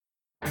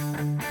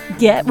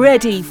Get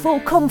ready for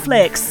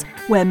Conflicts,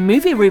 where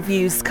movie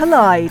reviews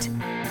collide.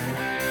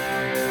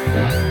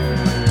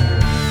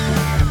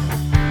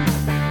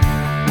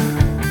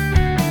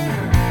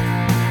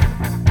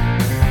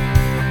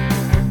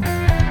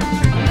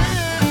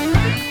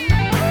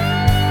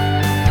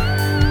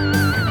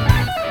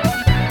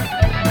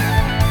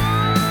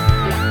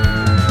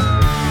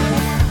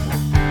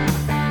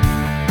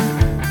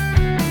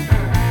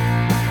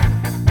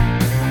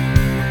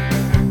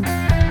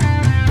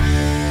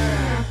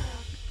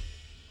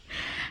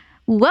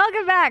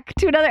 Welcome back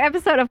to another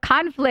episode of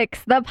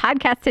Conflicts, the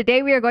podcast.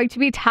 Today we are going to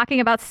be talking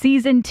about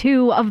season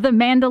 2 of The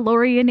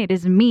Mandalorian. It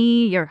is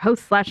me, your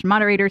host /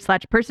 moderator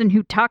 / person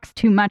who talks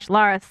too much,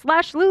 Lara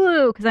 /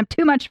 Lulu, because I'm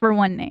too much for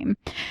one name.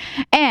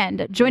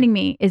 And joining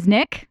me is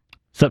Nick.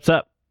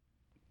 Sup.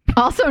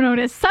 Also known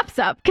as Sup,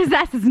 because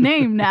that's his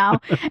name now.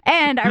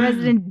 And our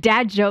resident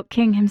dad joke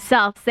king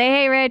himself. Say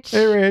hey, Rich.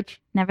 Hey, Rich.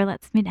 Never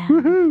lets me down.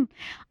 Woohoo.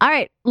 All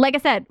right, like I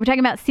said, we're talking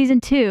about season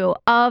 2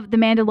 of The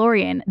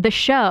Mandalorian, the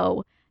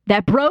show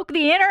that broke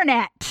the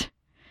internet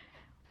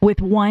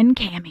with one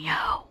cameo.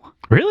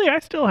 Really? I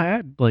still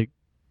had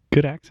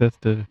good access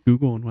to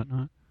Google and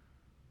whatnot.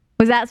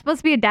 Was that supposed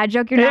to be a dad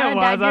joke? You're not a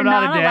dad. I'm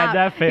not a dad.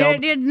 That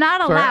failed. You're not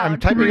Sorry, allowed. I'm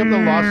typing up the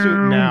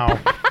lawsuit now.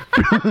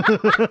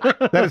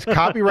 That is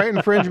copyright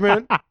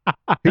infringement.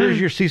 Here's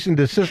your cease and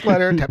desist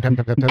letter. Tap, tap,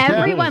 tap, tap, tap,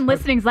 Everyone tap.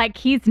 listening's like,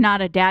 he's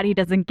not a dad. He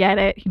doesn't get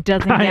it. He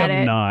doesn't I get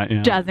am it. not.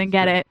 Yeah. Doesn't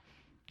get it.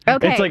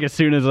 Okay. It's like as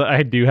soon as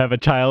I do have a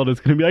child, it's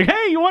going to be like,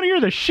 hey, you want to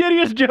hear the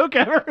shittiest joke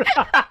ever?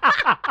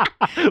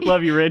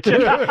 Love you, Rich.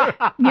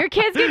 Your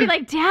kid's going to be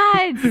like,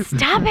 Dad,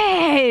 stop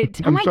it.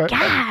 Oh, my God.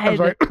 I'm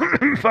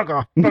sorry. Fuck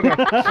off.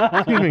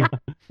 Excuse me.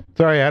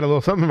 Sorry, I had a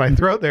little something in my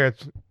throat there.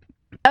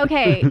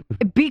 Okay,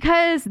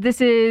 because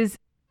this is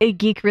a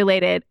geek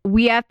related,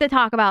 we have to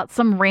talk about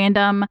some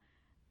random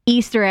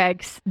Easter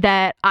eggs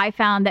that I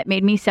found that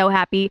made me so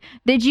happy.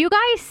 Did you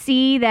guys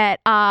see that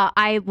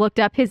I looked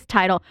up his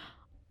title?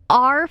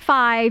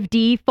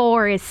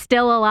 R5D4 is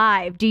still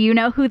alive. Do you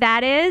know who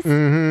that is?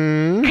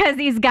 Mm-hmm. Because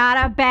he's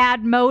got a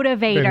bad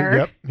motivator.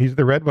 Yep, he's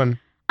the red one.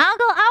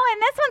 Uncle Owen,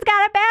 this one's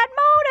got a bad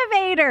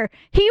motivator.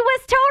 He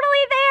was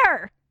totally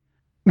there.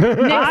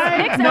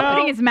 Nick's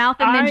opening his mouth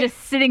and then just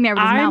sitting there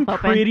with his mouth open. I'm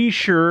pretty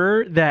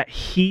sure that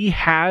he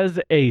has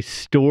a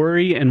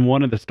story in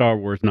one of the Star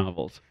Wars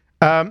novels.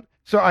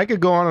 So I could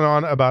go on and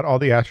on about all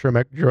the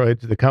astromech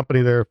droids, the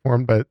company they're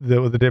formed by,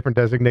 what the different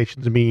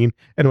designations mean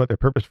and what their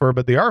purpose for.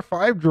 But the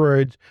R5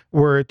 droids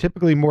were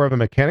typically more of a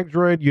mechanic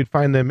droid. You'd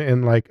find them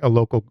in like a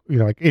local,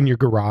 like in your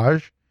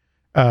garage.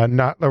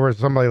 Not where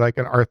somebody like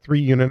an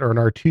R3 unit or an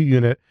R2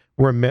 unit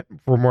were meant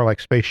for more like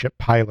spaceship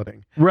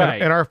piloting.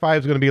 Right. And R5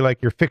 is going to be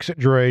like your fix-it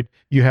droid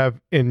you have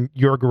in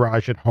your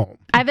garage at home.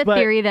 I have a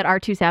theory that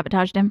R2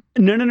 sabotaged him.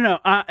 No.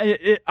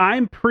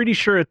 I'm pretty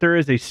sure that there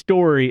is a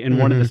story in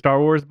one of the Star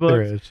Wars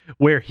books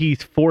where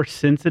he's force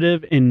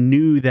sensitive and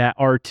knew that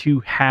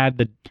R2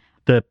 had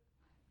the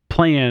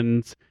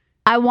plans.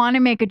 I want to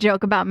make a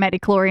joke about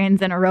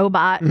metachlorians and a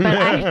robot, but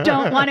I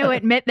don't want to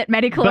admit that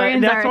metachlorians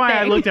are That's why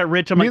I looked at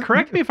Rich. I'm like,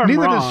 correct me if I'm wrong.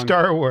 Neither does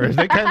Star Wars.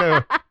 They kind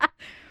of...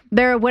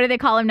 They're, what do they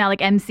call them now?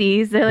 Like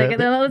MCs. They're like,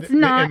 let's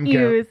not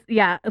use,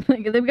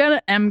 like they've got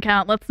an M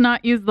count. Let's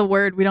not use the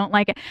word. We don't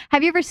like it.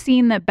 Have you ever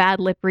seen the Bad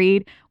Lip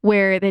Read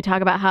where they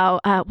talk about how,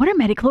 what are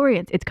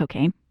metachlorians? It's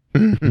cocaine.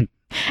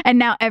 And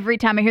now every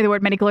time I hear the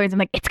word metachlorians, I'm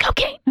like, it's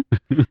cocaine.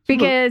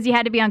 Because you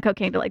had to be on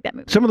cocaine to like that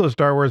movie. Some of those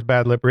Star Wars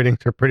bad lip readings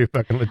are pretty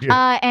fucking legit.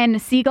 And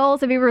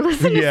seagulls. Have you ever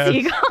listened to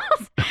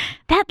seagulls?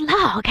 That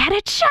log had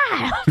a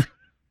child.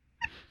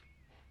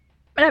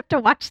 I have to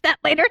watch that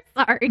later.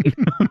 Sorry.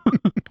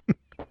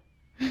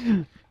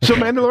 So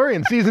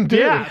Mandalorian season 2.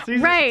 Yeah,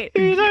 right.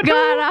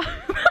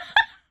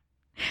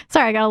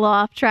 Sorry, I got a little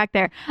off track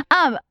there.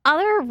 Other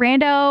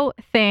rando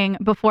thing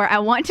before I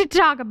want to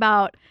talk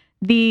about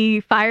the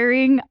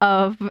firing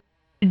of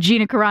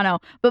Gina Carano.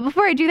 But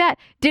before I do that,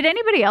 did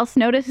anybody else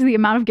notice the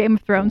amount of Game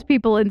of Thrones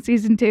people in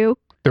season 2?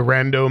 The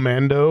rando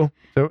Mando.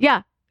 So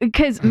yeah,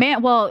 because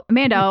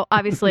Mando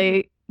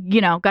obviously,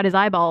 got his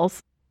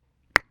eyeballs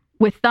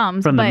with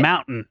thumbs from the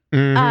mountain.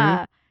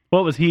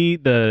 What was he?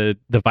 The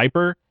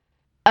Viper?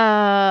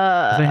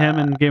 Was it him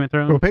in Game of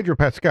Thrones? Well, Pedro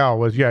Pascal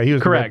was, he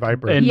was correct. The Red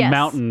Viper. And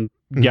Mountain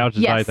gouged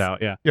his eyes out,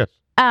 yeah. Yes.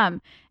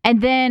 And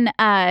then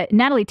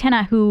Natalie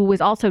Tena, who was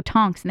also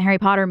Tonks in the Harry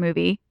Potter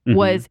movie,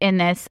 was in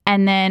this.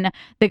 And then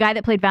the guy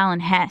that played Valen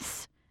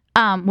Hess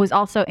was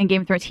also in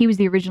Game of Thrones. He was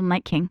the original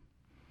Night King.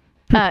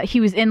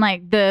 He was in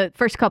like the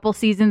first couple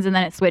seasons, and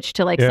then it switched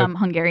to like some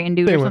Hungarian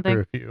dude or something.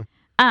 Went through a few.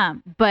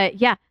 But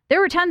yeah, there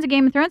were tons of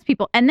Game of Thrones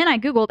people. And then I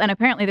Googled, and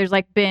apparently there's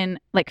been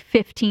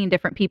 15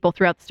 different people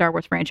throughout the Star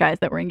Wars franchise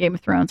that were in Game of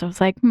Thrones. I was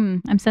like,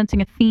 I'm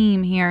sensing a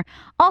theme here.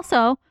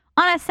 Also,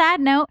 on a sad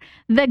note,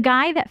 the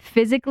guy that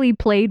physically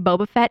played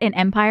Boba Fett in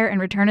Empire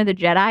and Return of the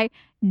Jedi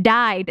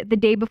died the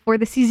day before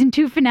the season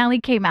 2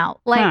 finale came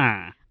out.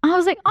 I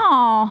was like,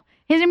 oh,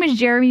 his name is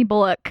Jeremy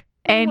Bulloch.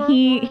 And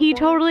he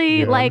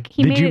totally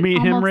he Did made you meet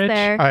it him, almost Rich?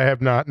 there. I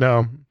have not,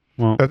 no.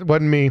 Well, That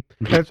wasn't me.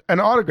 That's an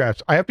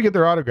autograph. I have to get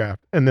their autograph,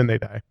 and then they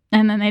die.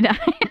 And then they die.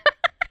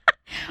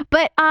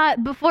 But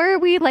before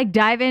we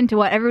dive into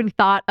what everybody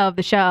thought of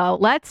the show,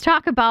 let's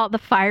talk about the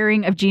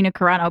firing of Gina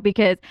Carano,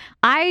 because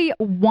I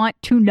want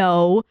to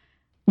know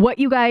what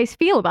you guys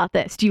feel about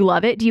this. Do you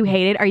love it? Do you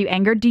hate it? Are you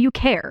angered? Do you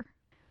care?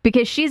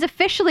 Because she's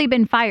officially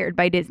been fired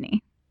by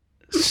Disney.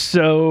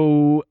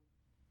 So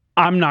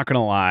I'm not going to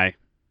lie.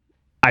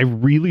 I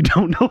really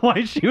don't know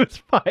why she was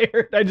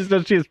fired. I just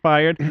know she was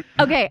fired.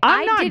 Okay.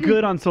 I'm not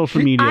good on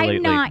social media lately.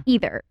 I'm not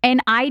either.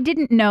 And I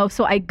didn't know,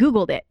 so I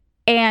Googled it.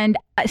 And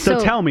so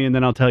tell me, and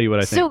then I'll tell you what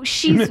I think.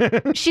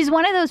 So she's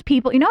one of those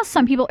people,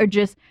 some people are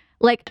just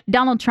like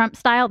Donald Trump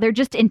style. They're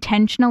just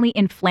intentionally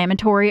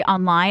inflammatory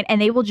online,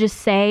 and they will just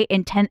say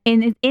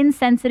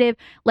insensitive,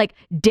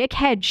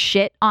 dickhead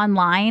shit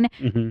online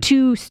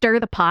to stir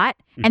the pot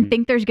and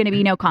think there's going to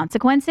be no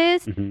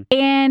consequences.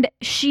 And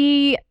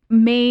she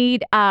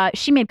made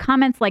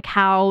comments like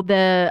how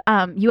the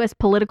U.S.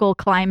 political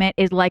climate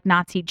is like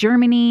Nazi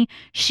Germany.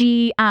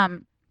 She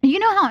you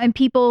know how in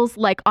people's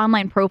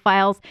online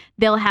profiles,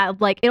 they'll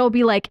have it'll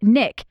be like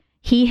Nick,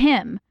 he,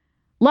 him,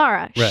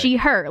 Laura, right. She,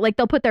 her,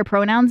 they'll put their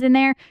pronouns in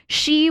there.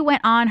 She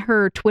went on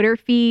her Twitter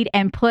feed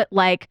and put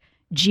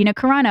Gina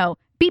Carano,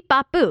 beep,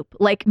 bop, boop,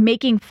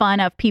 making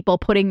fun of people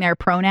putting their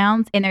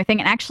pronouns in their thing.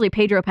 And actually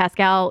Pedro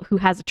Pascal, who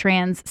has a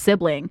trans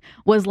sibling,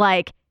 was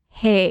like,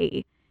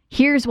 hey,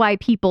 here's why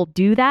people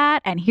do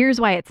that, and here's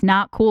why it's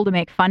not cool to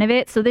make fun of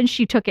it. So then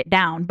she took it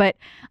down. But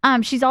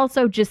she's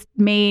also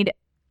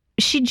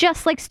she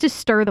just likes to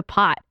stir the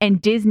pot.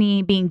 And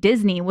Disney, being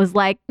Disney, was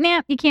like,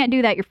 nah, you can't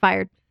do that. You're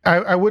fired.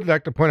 I would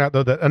like to point out,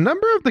 though, that a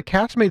number of the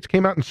castmates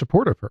came out in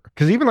support of her.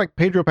 Because even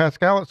Pedro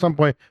Pascal at some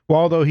point,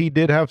 although he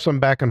did have some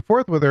back and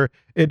forth with her,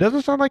 it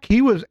doesn't sound like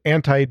he was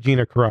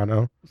anti-Gina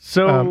Carano.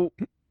 So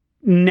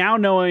now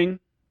knowing,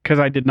 because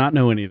I did not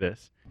know any of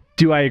this,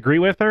 do I agree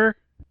with her?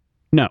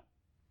 No.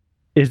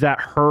 Is that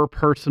her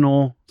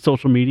personal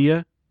social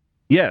media?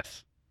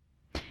 Yes.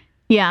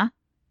 Yeah.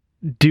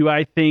 Do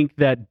I think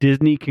that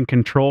Disney can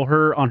control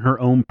her on her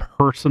own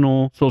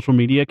personal social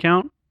media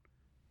account?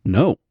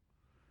 No.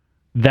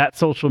 That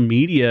social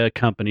media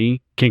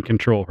company can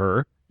control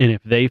her, and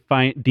if they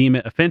deem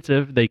it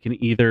offensive, they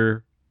can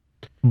either,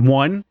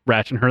 one,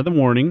 ration her the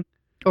warning,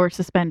 or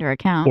suspend her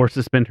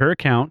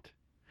account.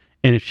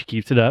 And if she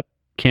keeps it up,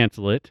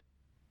 cancel it.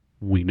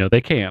 We know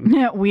they can.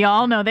 We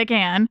all know they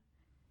can.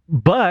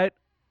 But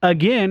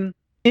again,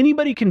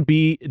 anybody can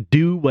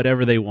do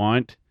whatever they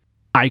want.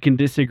 I can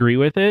disagree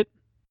with it.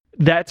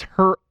 That's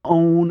her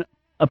own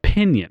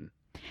opinion.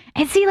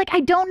 And see,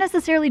 I don't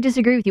necessarily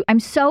disagree with you. I'm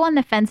so on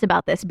the fence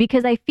about this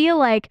because I feel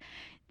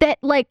that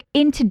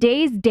in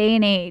today's day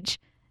and age,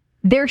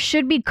 there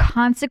should be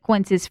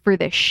consequences for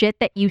the shit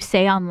that you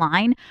say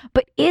online.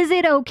 But is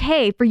it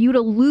okay for you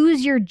to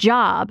lose your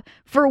job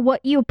for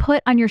what you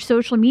put on your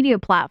social media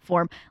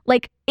platform?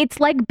 It's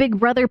like Big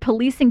Brother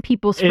policing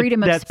people's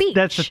freedom of speech.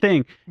 That's the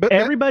thing. But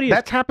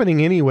that's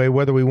happening anyway,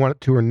 whether we want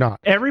it to or not.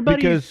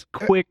 Everybody's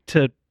quick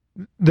to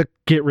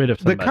get rid of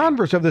somebody. The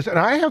converse of this, and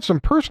I have some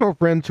personal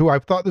friends who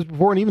I've thought this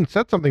before and even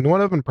said something to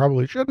one of them,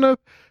 probably shouldn't have,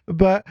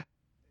 but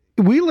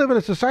we live in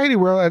a society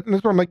where, and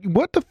that's where I'm like,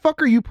 what the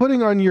fuck are you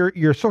putting on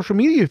your social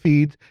media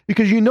feeds?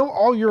 Because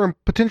all your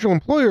potential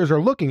employers are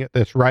looking at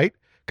this, right?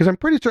 Because I'm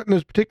pretty certain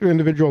this particular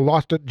individual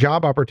lost a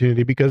job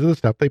opportunity because of the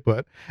stuff they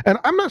put. And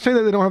I'm not saying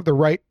that they don't have the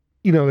right,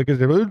 because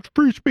it's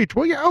free speech.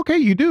 Well, yeah, okay,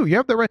 you do. You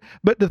have the right.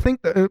 But to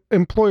think that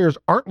employers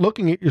aren't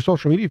looking at your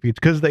social media feeds,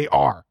 because they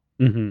are.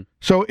 Mm-hmm.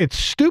 So it's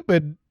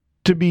stupid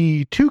to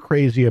be too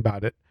crazy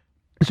about it.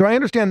 So I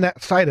understand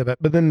that side of it,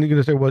 but then you're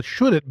going to say, well,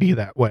 should it be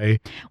that way?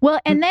 Well,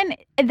 and then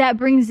that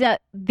brings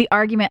up the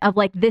argument of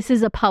this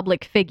is a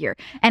public figure.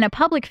 And a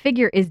public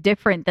figure is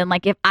different than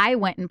if I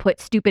went and put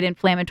stupid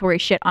inflammatory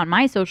shit on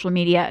my social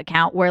media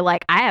account where I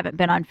haven't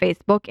been on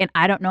Facebook and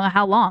I don't know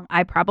how long.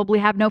 I probably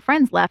have no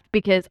friends left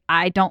because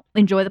I don't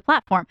enjoy the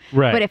platform.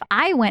 Right. But if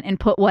I went and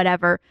put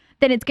whatever,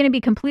 then it's going to be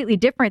completely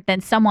different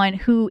than someone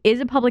who is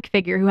a public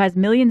figure who has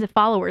millions of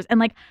followers.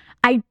 And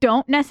I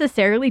don't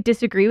necessarily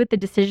disagree with the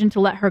decision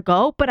to let her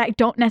go, but I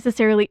don't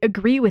necessarily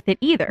agree with it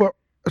either. Well,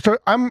 so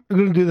I'm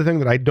going to do the thing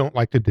that I don't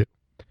like to do.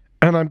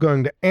 And I'm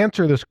going to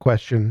answer this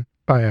question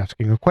by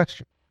asking a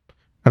question.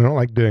 I don't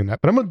like doing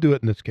that, but I'm going to do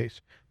it in this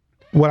case.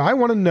 What I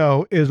want to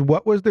know is,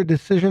 what was their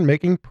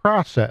decision-making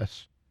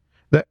process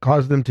that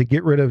caused them to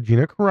get rid of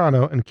Gina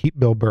Carano and keep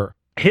Bill Burr?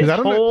 His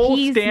whole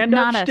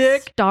stand-up shtick. He's not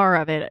a star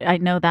of it. I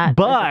know that.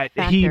 But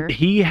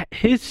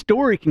his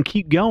story can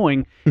keep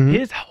going. Mm-hmm.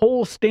 His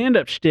whole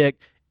stand-up shtick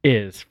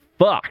is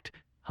fucked.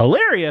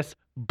 Hilarious,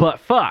 but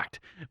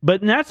fucked.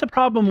 But that's the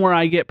problem where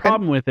I get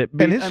problem with it.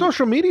 And his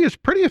social media is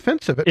pretty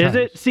offensive at times. Is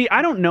it? See,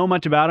 I don't know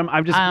much about him.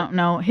 I don't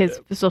know his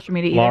social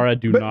media Laura,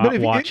 do not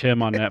watch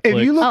him on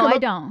Netflix. I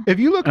don't. If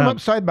you look him up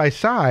side by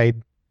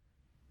side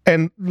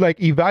and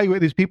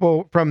evaluate these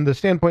people from the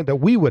standpoint that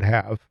we would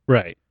have.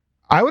 Right.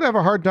 I would have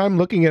a hard time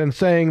looking at it and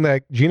saying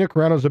that Gina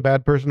Carano is a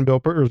bad person and Bill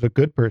Burr is a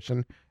good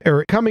person,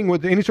 or coming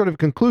with any sort of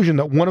conclusion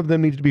that one of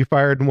them needs to be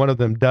fired and one of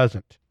them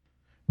doesn't.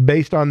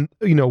 based on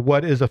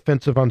what is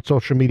offensive on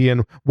social media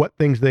and what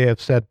things they have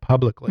said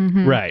publicly.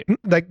 Mhm. Right.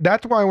 Like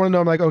that's why I want to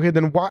know. I'm like, okay,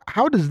 then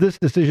how does this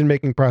decision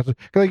making process?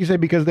 Because like you say,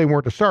 because they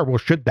weren't a star. Well,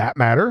 should that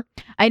matter?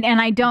 And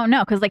I don't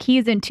know because like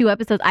he's in 2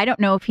 episodes. I don't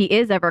know if he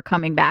is ever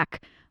coming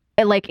back.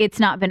 Like it's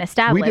not been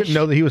established. We didn't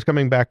know that he was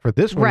coming back for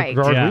this one. Right.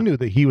 As far as Yeah. we knew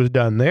that he was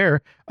done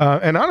there.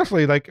 And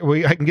honestly, like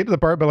I can get to the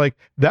part, but like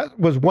that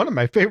was one of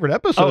my favorite Oh,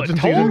 episodes it in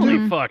season totally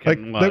 2.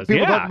 fucking Like was.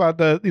 people talk about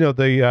the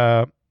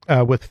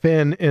with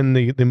Finn in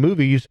the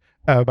movies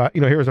about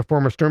here was a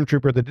former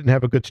stormtrooper that didn't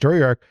have a good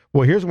story arc.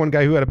 Well, here's one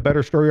guy who had a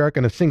better story arc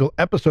in a single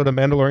episode of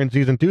Mandalorian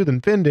season 2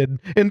 than Finn did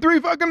in 3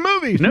 fucking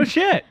movies. No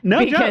shit. No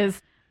joke.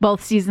 because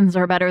both seasons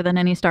are better than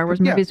any Star Wars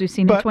Yeah, movies we've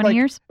seen in but, 20 like,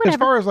 years. As Whatever.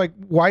 far as like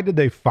why did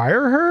they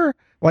fire her?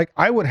 Like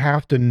I would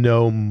have to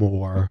know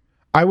more.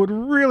 I would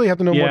really have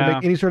to know more to Yeah.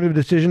 make any sort of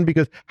decision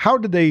because how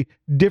did they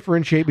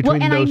differentiate between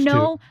Well, and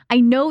those I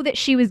know that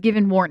she was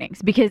given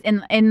warnings because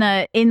in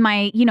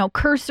my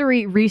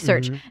cursory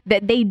research Mhm.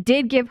 that they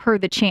did give her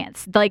the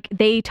chance. Like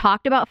they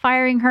talked about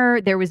firing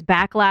her. There was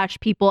backlash.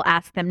 People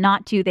asked them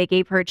not to. They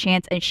gave her a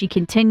chance, and she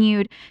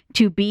continued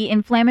to be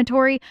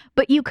inflammatory.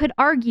 But you could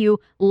argue,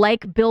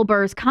 like Bill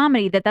Burr's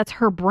comedy, that that's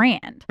her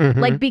brand. Mhm.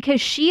 Like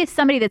because she is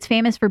somebody that's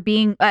famous for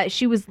being.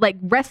 She was like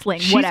wrestling,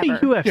 She's whatever. a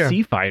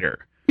UFC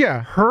fighter.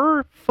 Yeah.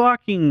 Her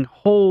fucking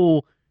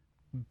whole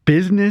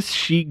business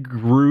she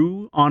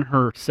grew on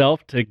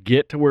herself to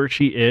get to where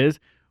she is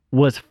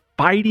was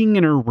fighting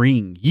in a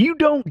ring. You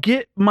don't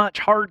get much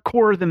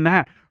hardcore than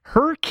that.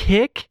 Her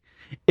kick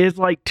is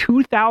like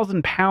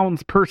 2,000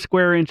 pounds per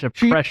square inch of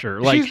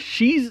pressure. Like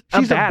she's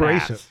a badass.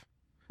 abrasive.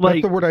 Like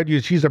That's the word I'd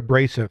use. She's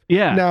abrasive.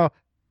 yeah. Now,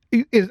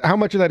 is how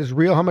much of that is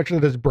real? How much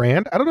of that is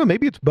brand? I don't know.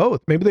 Maybe it's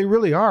both. Maybe they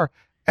really are.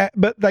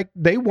 But like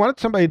they wanted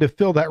somebody to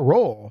fill that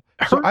role.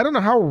 So Her- I don't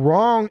know how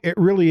wrong it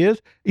really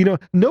is.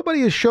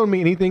 Nobody has shown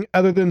me anything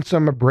other than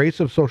some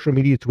abrasive social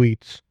media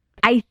tweets.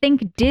 I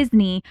think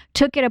Disney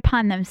took it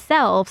upon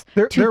themselves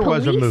There to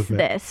was a police movement.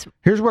 this.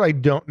 Here's what I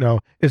don't know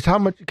is how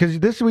much, because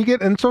this we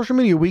get in social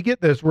media, we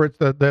get this where it's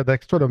the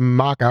sort of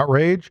mock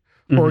outrage,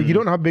 or Mhm. you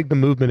don't know how big the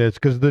movement is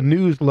because the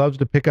news loves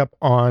to pick up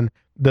on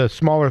the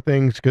smaller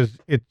things because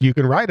you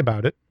can write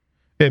about it.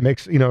 It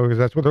makes, because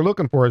that's what they're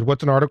looking for is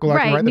what's an article I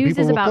can Right. write that News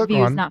people is will about click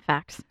views, on. not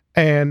facts.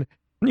 And,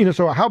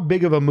 so how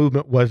big of a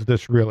movement was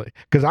this really?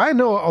 Because I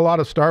know a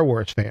lot of Star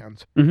Wars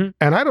fans, Mhm.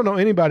 and I don't know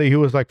anybody who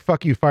was like,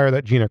 fuck you, fire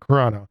that Gina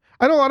Carano.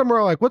 I know a lot of them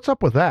are like, what's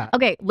up with that?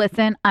 Okay,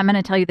 listen, I'm going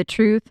to tell you the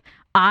truth.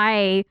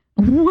 I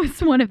was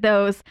one of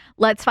those,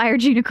 let's fire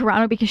Gina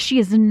Carano because she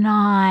is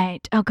not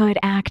a good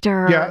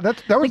actor. Yeah,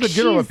 that was Like, the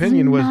general she's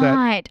opinion was that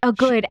not a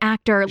good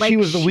actor. Like she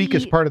was the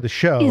weakest part of the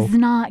show. Is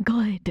not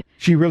good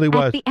She really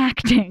was. at the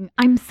acting.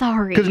 I'm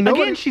sorry. 'Cause no-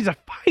 Again, she's a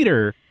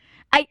fighter.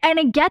 I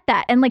get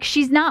that, and like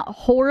she's not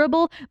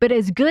horrible, but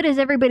as good as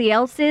everybody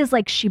else is,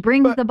 like she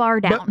brings the bar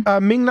down.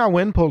 But Ming-Na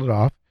Wen pulled it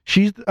off.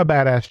 She's a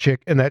badass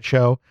chick in that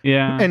show,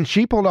 Yeah. and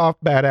she pulled off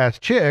badass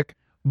chick.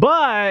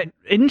 But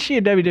isn't she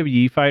a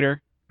WWE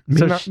fighter?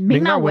 So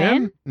Ming-Na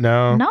Wen?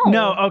 No.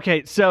 No,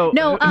 okay. So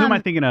No, who am I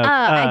thinking of?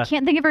 I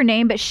can't think of her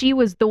name, but she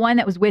was the one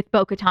that was with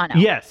Bo-Katan.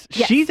 Yes,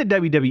 Yes. she's a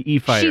WWE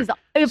fighter. She's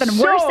even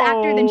worse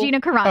actor than So- Gina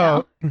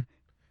Carano.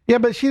 Yeah,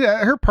 but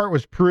her part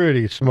was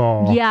pretty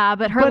small. Yeah,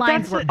 but her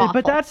lines were awful.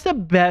 But that's the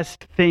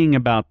best thing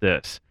about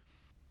this.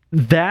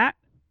 That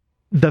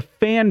the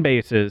fan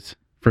bases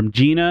from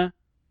Gina,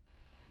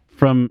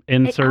 from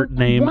insert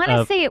name I want to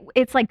of say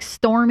it's like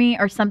Stormy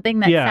or something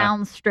that Yeah.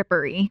 sounds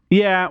strippery.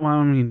 yeah. Well,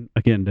 I mean,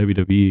 again,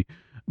 WWE,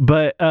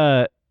 but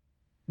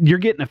you're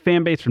getting a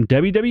fan base from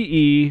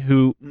WWE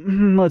who,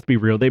 let's be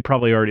real, they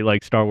probably already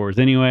like Star Wars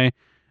anyway.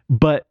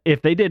 But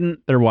if they didn't,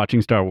 they're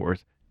watching Star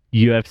Wars.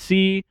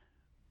 UFC,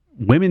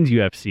 women's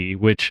UFC,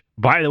 which,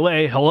 by the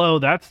way, hello,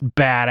 that's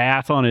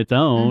badass on its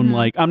own. Mhm.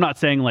 Like, I'm not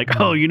saying like,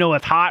 oh,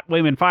 it's hot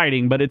women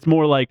fighting, but it's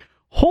more like,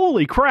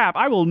 holy crap,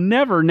 I will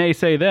never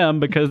naysay them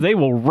because they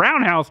will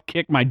roundhouse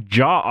kick my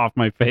jaw off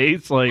my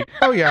face. Like,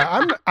 Oh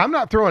yeah, I'm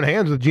not throwing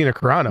hands with Gina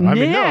Carano. I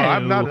mean, no,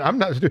 I'm No. not. I'm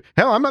not.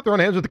 Hell, I'm not throwing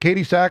hands with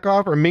Katie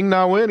Sackhoff or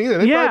Ming-Na Wen either.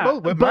 They Yeah, probably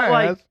both whip but, my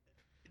like,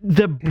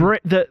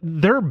 ass.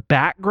 their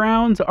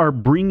backgrounds are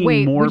bringing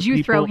Wait, more would you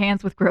people. throw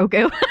hands with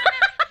Grogu?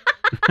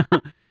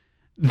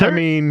 I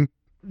mean,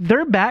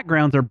 Their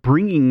backgrounds are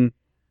bringing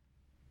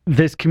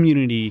this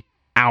community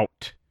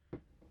out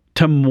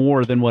to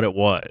more than what it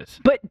was.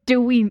 But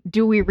do we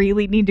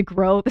really need to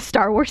grow the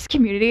Star Wars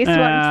community? Is what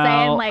I'm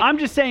saying. Like, I'm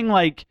just saying,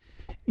 like,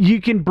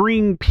 you can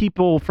bring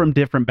people from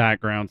different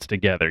backgrounds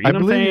together. You I know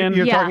what I'm believe saying?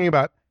 you're Yeah. talking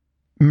about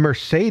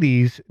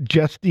Mercedes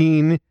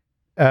Justine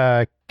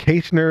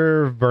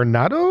Kaisner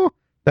Vernado.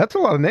 That's a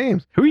lot of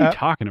names. Who are you Uh,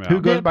 talking about? who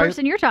goes the by-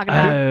 person you're talking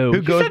about, Oh, Who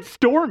you goes- said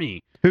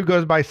Stormy. Who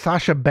goes by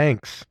Sasha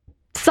Banks.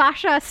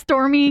 Sasha,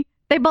 Stormy,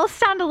 they both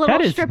sound a little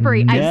That is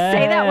strippery. I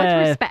say that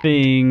with respect.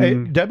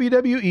 nothing.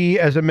 WWE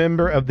as a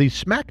member of the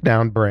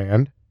SmackDown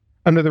brand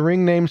under the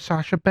ring name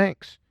Sasha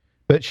Banks.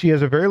 But she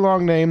has a very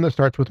long name that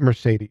starts with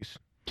Mercedes.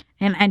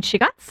 And she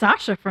got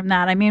Sasha from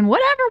that. I mean,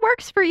 whatever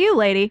works for you,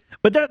 lady.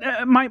 But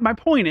that my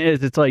point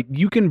is, it's like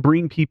you can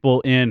bring people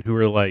in who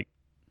are like,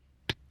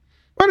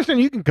 I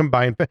understand you can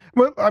combine.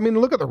 Well, I mean,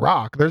 look at The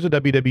Rock. There's a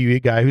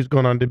WWE guy who's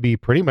gone on to be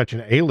pretty much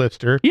an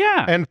A-lister.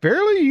 Yeah. And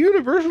fairly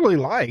universally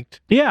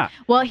liked. Yeah.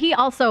 Well, he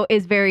also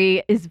is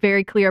very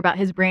clear about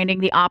his branding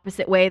the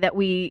opposite way that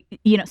we,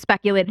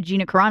 speculated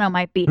Gina Carano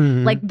might be.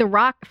 Mhm. Like, The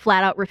Rock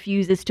flat out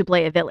refuses to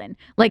play a villain.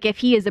 Like, if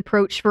he is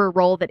approached for a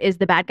role that is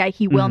the bad guy,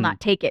 he will Mhm. not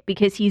take it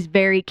because he's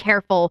very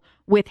careful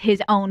with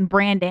his own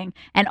branding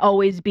and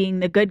always being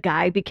the good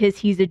guy because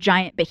he's a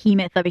giant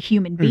behemoth of a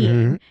human being.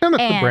 Mhm. And that's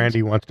the And- brand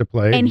he wants to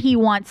play. And he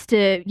wants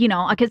to,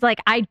 because like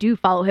I do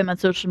follow him on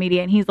social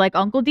media and he's like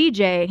Uncle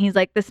DJ and he's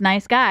like this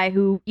nice guy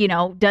who,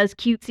 does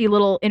cutesy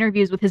little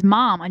interviews with his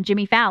mom on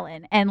Jimmy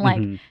Fallon. And like,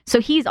 Mhm. so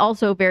he's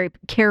also very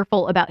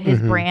careful about his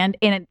Mhm. brand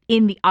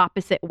in the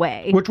opposite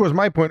way. Which was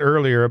my point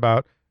earlier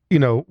about,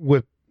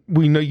 with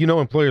we know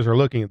employers are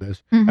looking at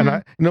this.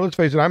 Mhm. And let's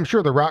face it, I'm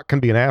sure The Rock can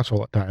be an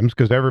asshole at times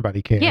because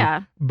everybody can.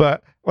 Yeah.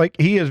 But like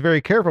he is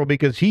very careful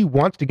because he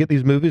wants to get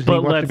these movies and But he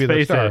wants let's to be the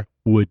face star. it,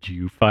 would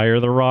you fire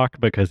The Rock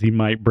because he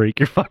might break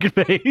your fucking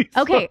face?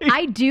 Okay, Like-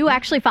 I do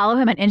actually follow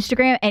him on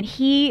Instagram, and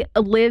he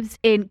lives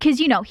in, because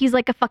he's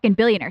like a fucking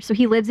billionaire, so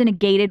he lives in a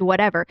gated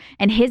whatever,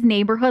 and his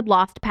neighborhood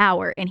lost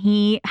power, and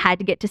he had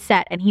to get to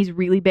set, and he's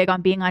really big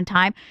on being on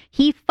time.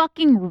 He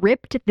fucking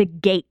ripped the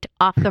gate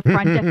off the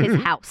front of his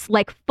house,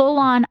 like full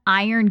on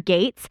iron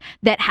gates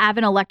that have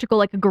an electrical,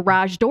 like a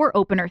garage door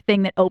opener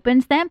thing that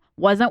opens them.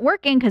 Wasn't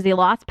working because he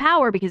lost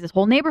power because his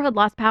whole neighborhood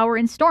lost power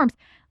in storms.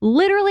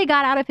 Literally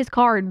got out of his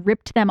car and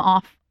ripped them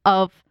off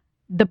of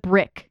the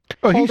brick,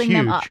 Oh, he's holding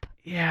them huge. up.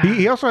 Yeah.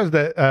 He also has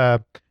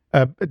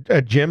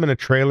a gym and a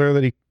trailer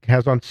that he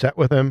has on set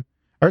with him.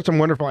 I heard some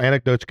wonderful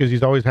anecdotes because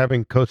he's always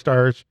having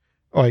co-stars.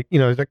 Like,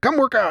 he's like, come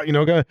work out,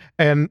 go.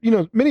 And,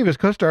 many of his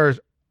co-stars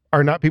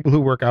are not people who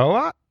work out a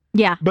lot,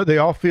 Yeah. but they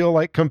all feel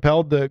like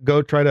compelled to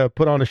go try to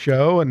put on a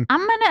show. And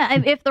I'm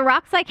gonna, if The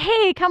Rock's like,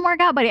 hey, come work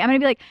out, buddy, I'm gonna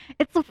be like,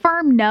 it's a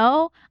firm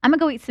no. I'm gonna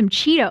go eat some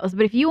Cheetos.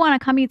 But if you want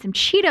to come eat some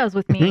Cheetos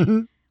with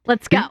me,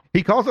 let's go.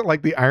 He calls it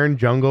like the Iron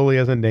Jungle. He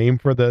has a name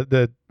for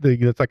the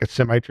it's like a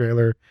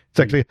semi-trailer. It's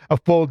actually a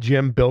full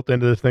gym built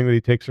into this thing that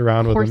he takes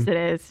around Of with course him. it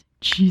is.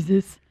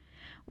 Jesus.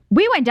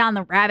 We went down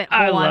the rabbit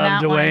hole I on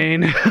love that one.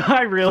 Dwayne.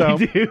 I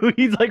really do.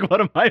 He's like one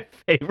of my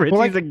favorites.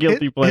 Well, He's a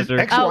guilty pleasure.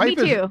 Oh, me ex-wife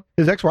is- too.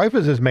 His ex-wife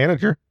is his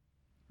manager.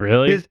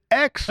 Really? His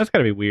ex-wife. That's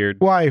gotta be weird.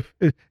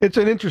 It's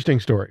an interesting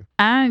story.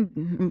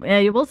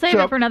 We'll save So-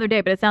 that for another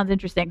day, but it sounds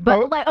interesting. But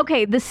Oh. like,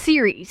 okay, the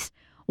series.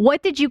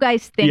 What did you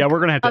guys think? Yeah, we're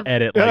gonna have to of-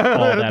 edit like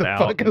all that The out.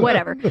 fuck is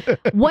Whatever.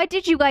 What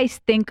did you guys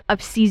think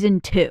of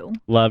season 2?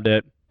 Loved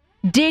it.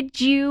 Did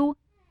you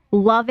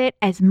love it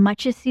as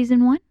much as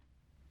season 1?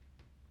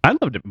 I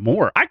loved it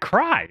more. I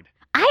cried.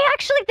 I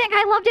actually think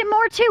I loved it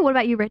more too. What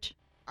about you, Rich?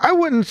 I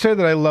wouldn't say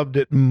that I loved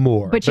it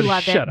more, But you But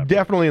loved shut it. up.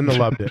 definitely in the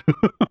loved it.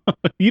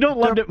 You don't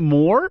loved it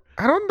more?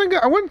 I don't think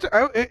I wouldn't.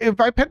 If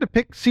I had to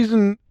pick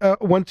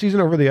one season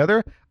over the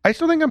other, I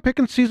still think I'm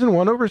picking season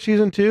 1 over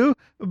season 2.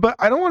 But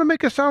I don't want to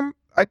make it sound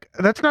like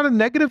that's not a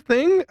negative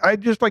thing. I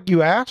just like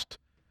you asked.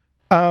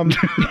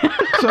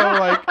 So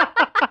like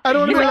I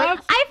don't You know.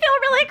 asked? I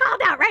feel really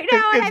called out right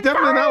now. and It's I'm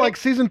definitely not sorry. like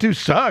season 2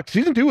 sucks.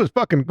 Season 2 was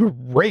fucking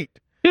great.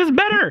 It was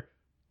better.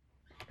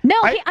 No,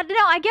 I-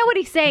 I get what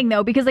he's saying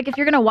though, because like if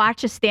you're gonna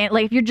watch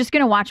if you're just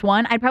gonna watch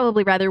one, I'd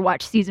probably rather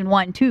watch season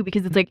 1 too,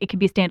 because it's like it could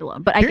be a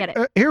standalone. But I get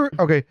it.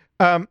 Okay.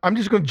 I'm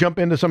just going to jump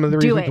into some of the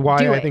Do reasons it, why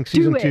do I it, think do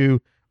season it.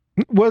 2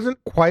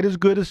 wasn't quite as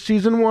good as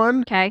season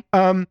 1. Okay.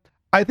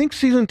 I think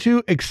season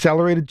 2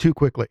 accelerated too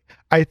quickly.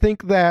 I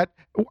think that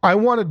I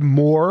wanted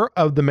more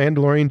of the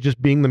Mandalorian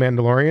just being the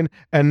Mandalorian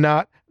and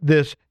not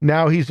this.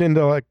 Now he's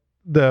into like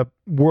the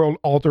world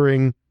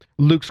altering.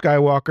 Luke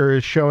Skywalker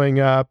is showing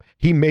up.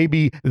 He may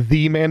be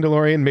the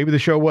Mandalorian. Maybe the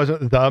show wasn't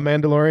the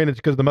Mandalorian. It's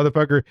because the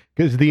motherfucker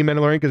is the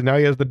Mandalorian because now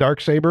he has the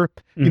dark saber.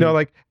 You know,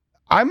 like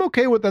I'm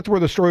okay with that's where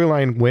the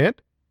storyline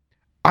went.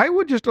 I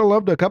would just have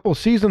loved a couple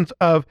seasons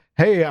of,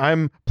 hey,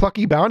 I'm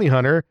plucky bounty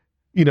hunter,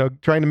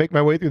 trying to make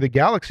my way through the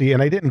galaxy.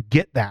 And I didn't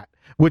get that,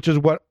 which is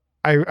what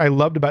I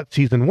loved about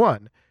season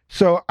 1.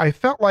 So I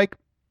felt like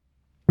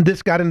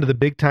this got into the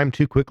big time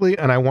too quickly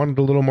and I wanted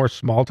a little more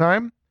small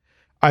time.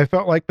 I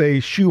felt like they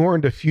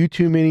shoehorned a few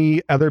too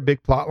many other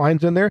big plot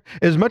lines in there.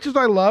 As much as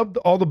I loved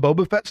all the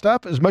Boba Fett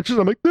stuff, as much as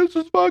I'm like, this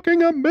is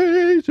fucking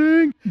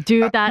amazing.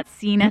 Dude, that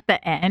scene at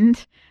the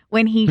end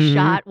when he Mhm.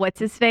 shot what's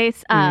his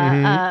face?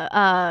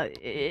 Yeah,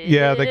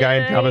 the guy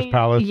in Jabba's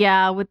palace.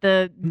 Yeah, with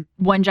the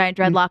one giant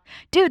dreadlock.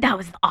 Dude, that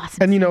was awesome.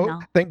 And scene, though.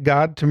 thank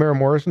God Tamara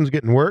Morrison's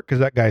getting work because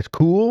that guy's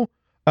cool.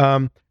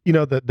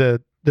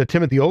 The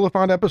Timothy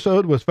Oliphant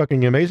episode was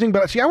fucking amazing.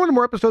 But see, I wanted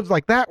more episodes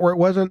like that where it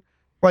wasn't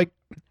like,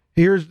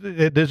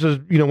 this is,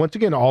 once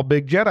again, all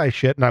big Jedi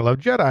shit, and I love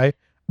Jedi,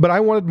 but I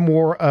wanted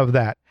more of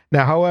that.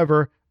 Now,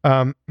 however,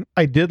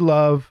 I did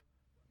love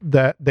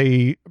that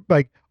they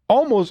like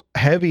almost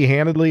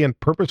heavy-handedly and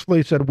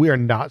purposefully said we are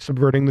not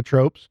subverting the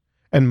tropes,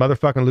 and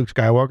motherfucking Luke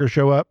Skywalker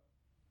show up.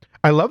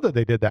 I love that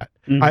they did that.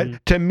 Mhm.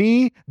 To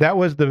me, that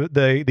was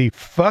the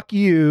fuck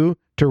you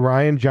to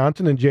Rian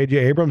Johnson and J.J.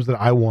 Abrams that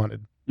I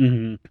wanted.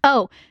 Mhm.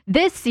 Oh,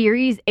 this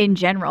series in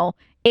general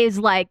is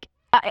like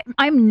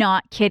I'm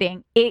not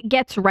kidding. It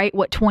gets right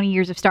what 20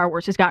 years of Star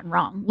Wars has gotten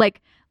wrong.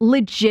 Like,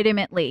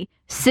 legitimately,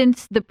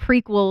 since the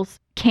prequels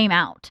came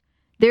out,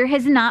 there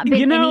has not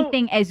been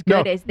anything as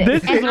good as this.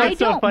 This is and what's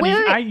so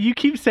funny. You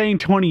keep saying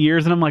 20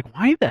 years, and I'm like,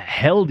 why the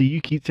hell do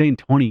you keep saying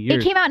 20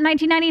 years? It came out in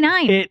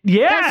 1999.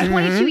 That's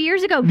 22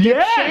 years ago.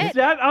 Yes.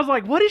 I was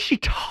like, what is she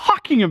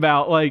talking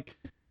about? Like,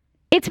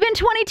 it's been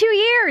 22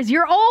 years.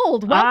 You're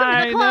old.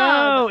 Welcome to the club.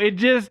 I know. It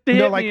just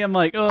hit me. I'm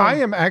like, oh. I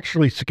am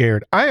actually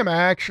scared. I am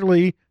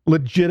actually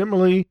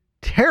legitimately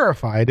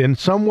terrified in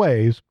some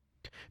ways,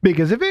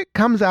 because if it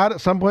comes out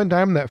at some point in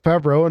time that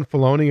Favreau and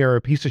Filoni are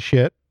a piece of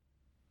shit,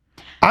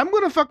 I'm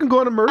going to fucking go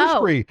on a murder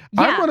spree.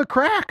 Yeah. I'm going to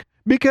crack.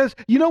 Because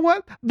you know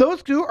what?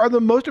 Those two are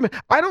the most.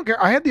 I don't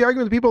care. I had the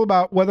argument with people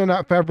about whether or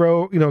not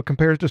Favreau,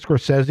 compares to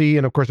Scorsese,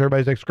 and of course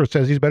everybody's like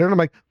Scorsese's better. And I'm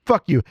like,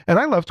 fuck you. And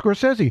I love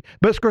Scorsese,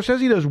 but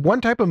Scorsese does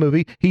one type of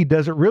movie. He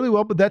does it really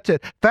well, but that's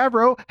it.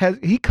 Favreau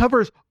he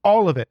covers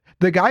all of it.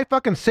 The guy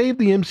fucking saved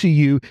the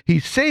MCU.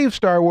 He saved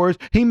Star Wars.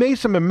 He made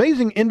some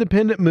amazing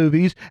independent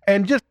movies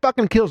and just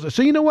fucking kills it.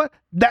 So you know what?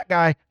 That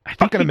guy, I think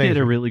fucking he amazing.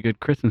 did a really good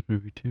Christmas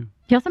movie too.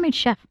 He also made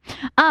Chef.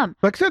 Like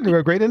I said, they're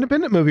a great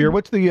independent movie. Or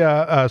what's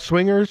the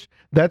Swingers?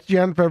 That's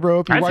Jon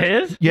Favreau. If you That's watch,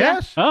 his?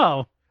 yes. Yeah.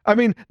 Oh, I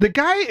mean, the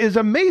guy is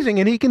amazing,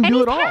 and he can And do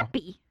he's it all.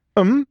 happy.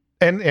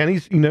 And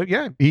he's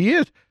he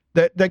is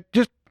that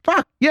just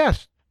fuck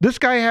yes. This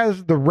guy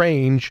has the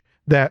range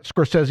that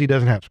Scorsese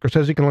doesn't have.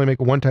 Scorsese can only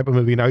make one type of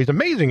movie. Now he's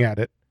amazing at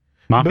it.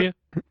 Mafia.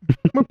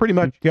 Well, pretty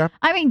much, yeah.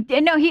 I mean,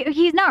 no,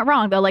 he's not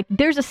wrong though. Like,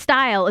 there's a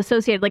style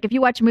associated. Like, if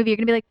you watch a movie, you're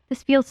gonna be like,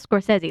 this feels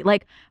Scorsese.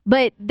 Like,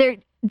 but there's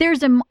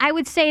I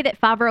would say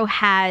that Favreau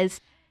has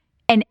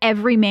an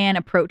everyman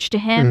approach to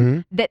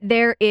him that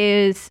there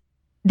is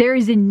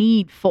a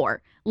need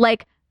for.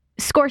 Like,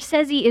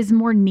 Scorsese is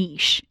more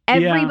niche.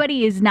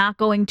 Everybody is not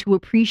going to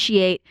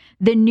appreciate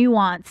the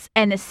nuance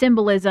and the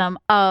symbolism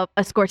of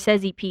a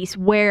Scorsese piece,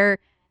 where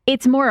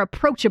it's more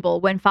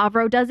approachable when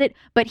Favreau does it,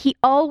 but he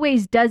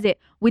always does it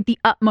with the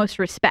utmost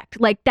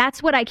respect. Like,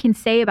 that's what I can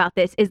say about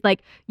this is,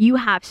 like, you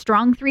have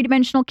strong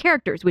three-dimensional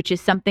characters, which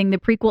is something the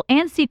prequel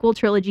and sequel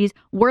trilogies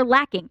were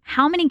lacking.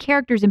 How many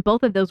characters in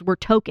both of those were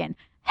token?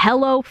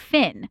 Hello,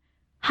 Finn.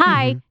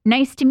 Hi,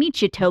 nice to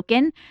meet you,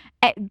 Token.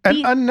 And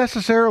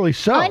unnecessarily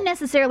so.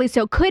 Unnecessarily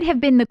so. Could have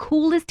been the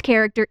coolest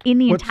character in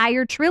the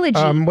entire trilogy.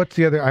 What's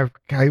the other?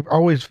 I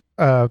always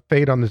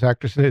fade on this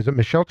actress. Is it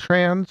Michelle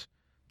Trans?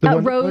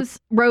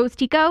 Rose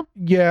Tico?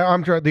 Yeah,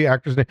 I'm trying the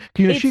actress name.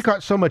 She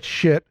got so much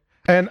shit.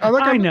 And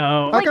I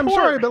know. Like, I'm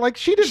sorry, but like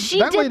she did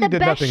the did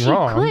best nothing she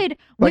wrong. could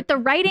with the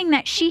writing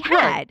that she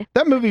had. Right.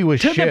 That movie was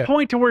to shit. the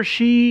point to where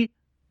she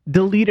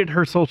deleted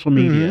her social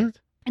media.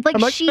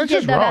 Like, she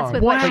did the best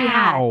with what she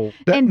had.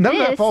 None of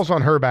that falls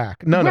on her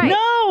back. None of it.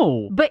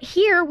 No. But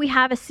here we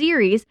have a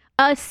series.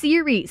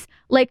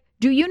 Like,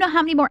 do you know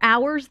how many more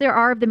hours there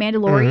are of The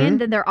Mandalorian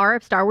than there are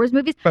of Star Wars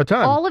movies? A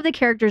ton. All of the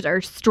characters are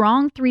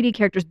strong 3D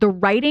characters. The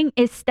writing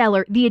is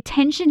stellar. The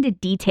attention to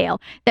detail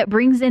that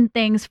brings in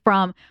things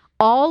from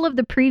all of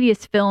the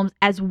previous films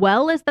as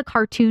well as the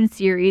cartoon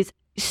series.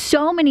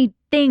 So many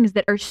things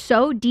that are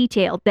so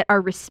detailed that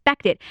are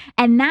respected,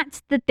 and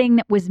that's the thing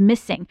that was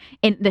missing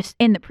in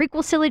the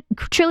prequel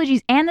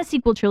trilogies and the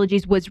sequel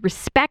trilogies was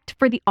respect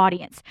for the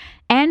audience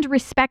and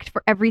respect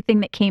for everything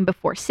that came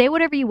before. Say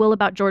whatever you will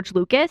about George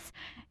Lucas,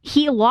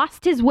 he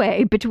lost his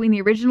way between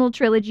the original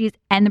trilogies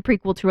and the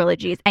prequel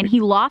trilogies, and he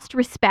lost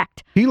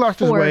respect. He lost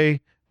his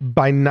way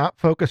by not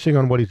focusing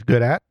on what he's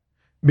good at,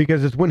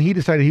 because it's when he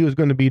decided he was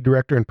going to be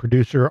director and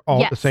producer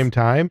all at the same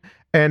time,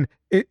 and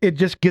it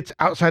just gets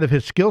outside of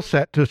his skill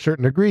set to a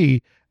certain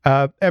degree.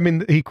 I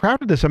mean, he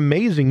crafted this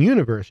amazing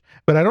universe,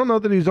 but I don't know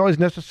that he's always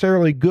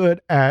necessarily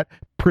good at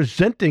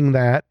presenting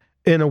that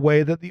in a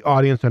way that the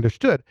audience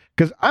understood.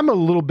 Because I'm a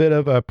little bit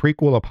of a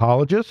prequel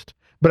apologist,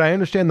 but I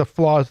understand the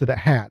flaws that it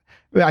had.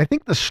 I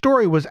think the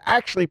story was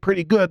actually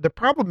pretty good. The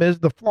problem is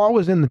the flaw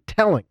was in the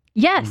telling.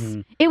 Yes,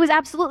 it was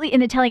absolutely in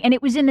the telling, and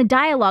it was in the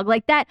dialogue.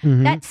 Like that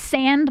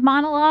sand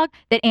monologue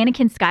that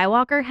Anakin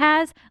Skywalker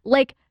has,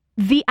 like,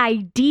 the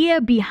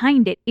idea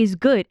behind it is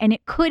good, and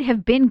it could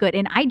have been good.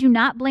 And I do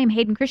not blame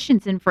Hayden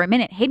Christensen for a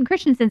minute. Hayden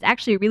Christensen's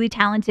actually a really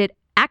talented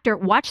actor.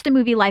 Watch the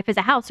movie Life is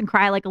a House and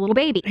cry like a little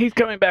baby. He's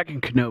coming back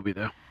in Kenobi,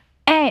 though.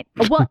 And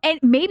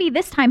maybe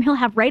this time he'll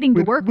have writing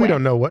to work with. We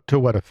don't know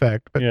what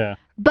effect, but yeah.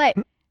 But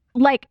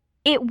like,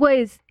 it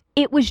was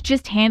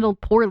just handled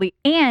poorly,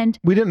 and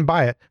we didn't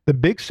buy it. The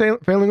big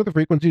failing of the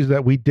frequencies is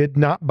that we did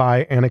not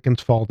buy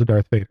Anakin's fall to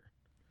Darth Vader.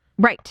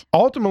 Right.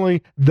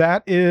 Ultimately,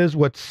 that is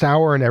what's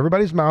sour in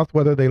everybody's mouth,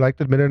 whether they like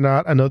to admit it or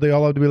not. I know they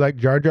all have to be like,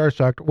 Jar Jar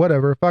sucked,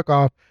 whatever, fuck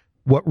off.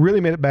 What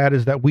really made it bad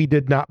is that we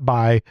did not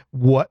buy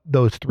what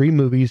those three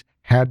movies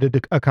had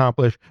to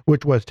accomplish,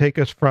 which was take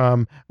us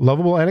from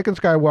lovable Anakin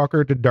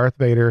Skywalker to Darth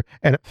Vader,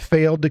 and it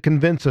failed to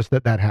convince us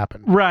that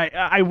happened. Right.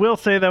 I will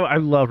say, though, I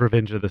love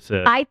Revenge of the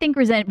Sith. I think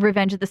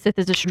Revenge of the Sith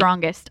is the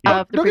strongest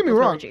of the Don't get me prequel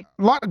wrong, trilogy.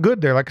 a lot of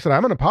good there. Like I said,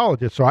 I'm an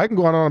apologist, so I can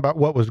go on about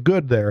what was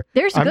good there.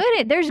 There's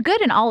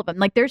good in all of them.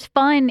 Like there's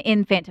fun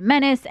in Phantom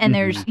Menace, and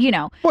there's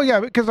Well, yeah,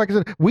 because like I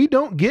said, we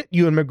don't get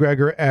Ewan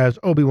McGregor as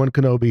Obi-Wan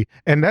Kenobi,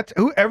 and that's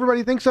who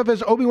everybody thinks of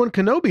as Obi-Wan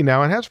Kenobi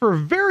now, and has for a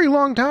very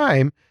long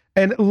time,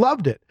 and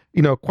loved it.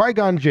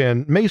 Qui-Gon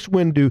Jinn, Mace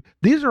Windu,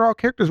 these are all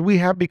characters we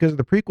have because of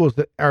the prequels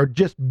that are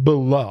just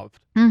beloved.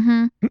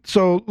 Mm-hmm.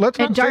 So let's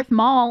not and Darth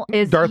Maul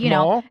is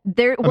Maul,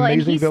 there. Well, and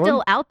amazing he's villain.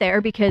 still out there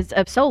because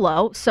of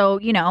Solo. So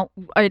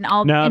and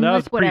all No, that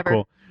was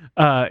whatever.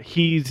 prequel.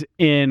 He's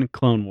in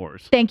Clone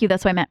Wars. Thank you.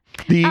 That's what I meant.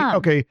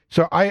 Okay,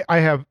 so I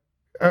have.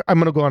 I'm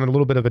going to go on a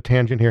little bit of a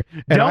tangent here.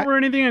 And Don't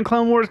ruin anything in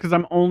Clone Wars because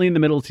I'm only in the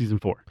middle of season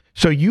 4.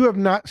 So you have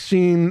not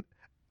seen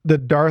the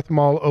Darth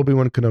Maul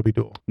Obi-Wan Kenobi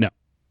duel? No.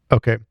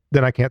 Okay,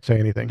 then I can't say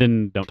anything.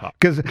 Then don't talk.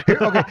 Because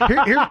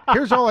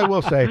here's all I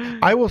will say.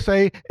 I will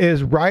say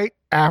is right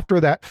after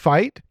that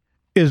fight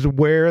is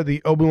where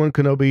the Obi-Wan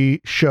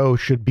Kenobi show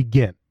should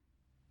begin.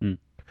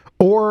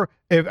 Or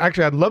if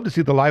actually, I'd love to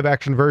see the live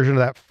action version of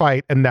that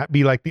fight, and that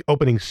be like the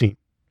opening scene.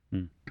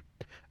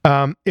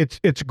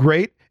 It's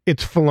great.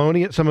 It's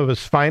Filoni at some of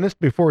his finest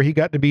before he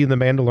got to be the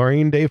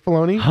Mandalorian Dave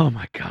Filoni. Oh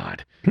my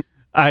God.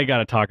 I got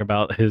to talk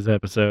about his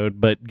episode,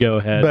 but go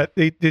ahead. But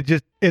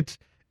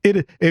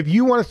if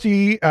you want to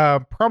see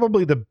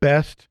probably the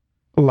best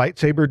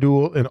lightsaber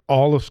duel in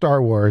all of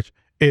Star Wars,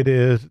 it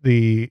is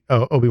the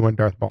Obi-Wan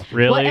Darth Maul.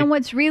 Really? Well, and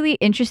what's really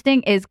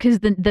interesting is because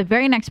the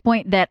very next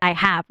point that I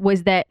have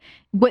was that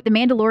what The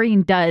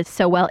Mandalorian does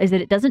so well is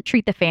that it doesn't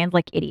treat the fans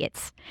like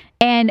idiots.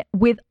 And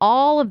with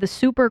all of the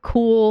super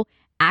cool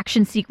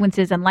action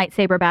sequences and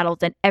lightsaber battles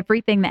and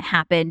everything that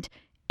happened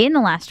in the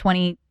last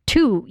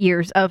 22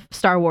 years of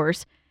Star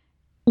Wars,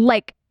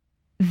 like,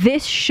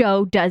 this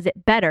show does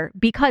it better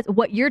because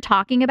what you're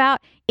talking about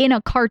in a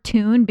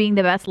cartoon being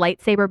the best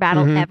lightsaber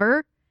battle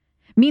ever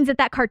means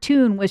that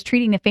cartoon was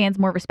treating the fans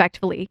more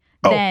respectfully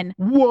than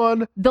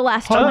the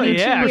last 22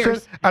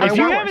 years. And if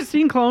you haven't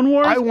seen Clone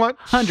Wars, I want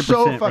 100%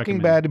 so fucking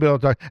recommend. bad to be able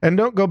to talk. And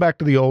don't go back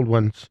to the old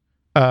ones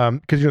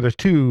because there's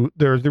two.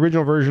 There's the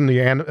original version,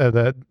 the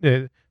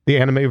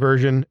anime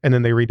version, and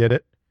then they redid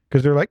it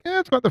because they're like,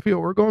 it's not the feel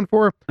we're going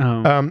for.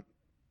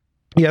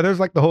 Yeah, there's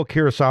like the whole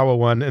Kurosawa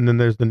one, and then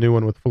there's the new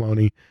one with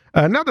Filoni.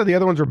 Not that the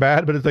other ones are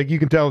bad, but it's like you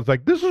can tell it's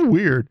like this is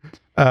weird.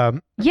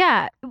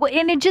 Yeah,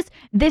 and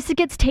this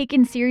gets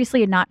taken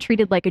seriously and not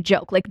treated like a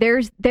joke. Like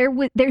there's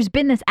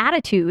been this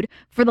attitude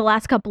for the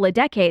last couple of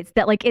decades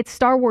that like it's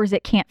Star Wars,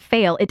 it can't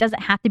fail. It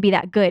doesn't have to be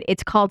that good.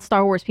 It's called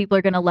Star Wars. People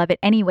are going to love it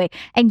anyway.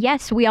 And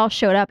yes, we all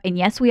showed up, and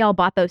yes, we all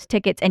bought those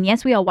tickets, and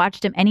yes, we all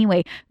watched them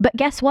anyway. But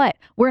guess what?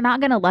 We're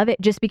not going to love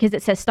it just because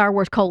it says Star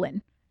Wars :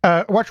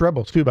 Watch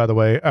Rebels too, by the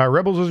way.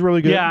 Rebels is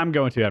really good. Yeah, I'm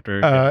going to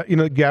after.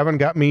 Gavin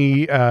got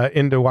me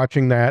into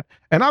watching that,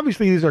 and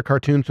obviously these are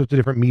cartoons, so it's a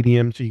different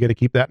medium, so you got to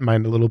keep that in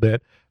mind a little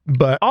bit.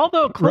 But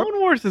although Clone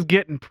Wars is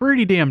getting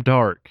pretty damn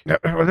dark. I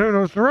don't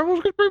know.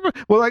 Rebels get pretty.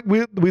 Well, like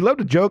we love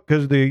to joke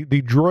because the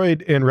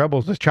droid in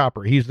Rebels is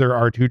Chopper. He's their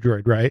R2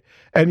 droid, right?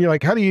 And you're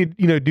like, how do you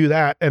do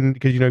that? And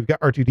because you've got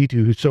R2D2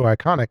 who's so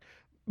iconic.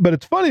 But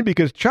it's funny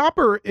because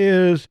Chopper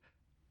is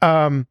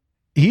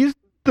he's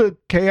the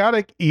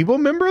chaotic evil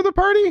member of the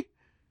party.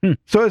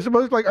 So it's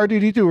supposed to like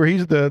R2D2 where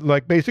he's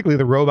basically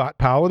the robot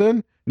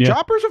paladin. Yeah.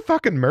 Chopper's a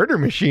fucking murder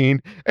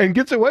machine and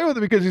gets away with it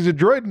because he's a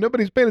droid and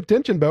nobody's paying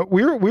attention. But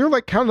we're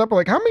like counting up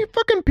like how many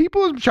fucking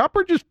people has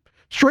Chopper just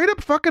straight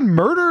up fucking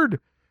murdered?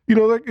 And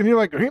you're like,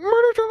 he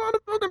murders a lot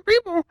of fucking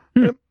people.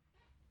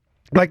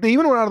 Like they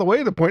even went out of the way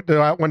to the point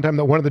that one time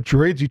that one of the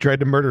droids he tried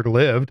to murder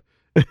lived.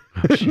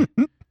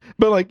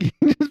 But like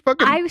he just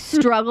fucking I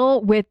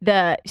struggle with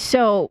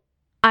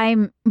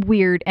I'm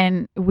weird,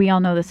 and we all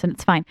know this, and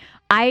it's fine.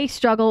 I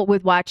struggle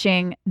with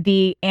watching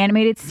the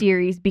animated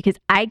series because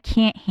I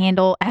can't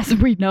handle, as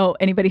we know,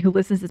 anybody who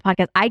listens to this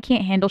podcast, I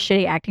can't handle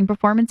shitty acting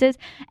performances.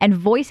 And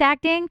voice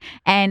acting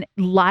and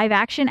live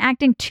action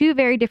acting, two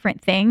very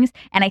different things.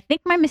 And I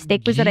think my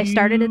mistake was that I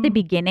started at the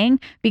beginning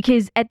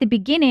because at the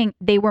beginning,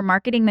 they were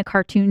marketing the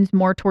cartoons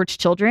more towards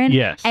children.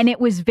 Yes. And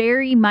it was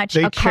very much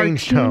a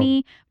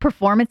cartoony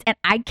performance, and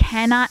I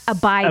cannot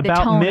abide the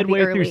tone About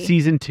midway of the through early.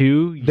 season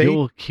 2,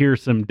 you'll hear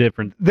some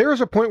different. There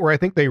is a point where I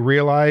think they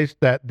realized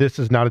that this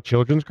is not a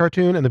children's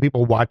cartoon, and the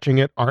people watching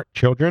it aren't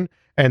children,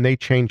 and they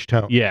change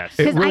tone. Yes, it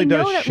Because really I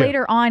know does that shift.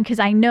 later on, because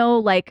I know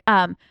like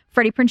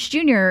Freddie Prinze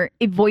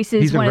Jr.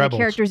 voices He's in one of the Rebels.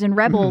 characters in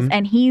Rebels,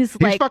 and he's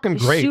like fucking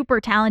great.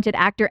 super talented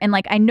actor. And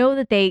like I know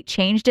that they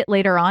changed it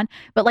later on,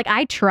 but like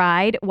I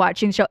tried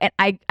watching the show, and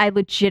I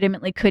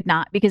legitimately could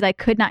not because I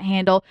could not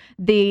handle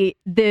the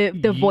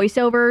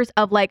voiceovers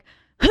of like.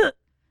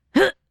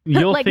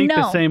 You'll Like, think no,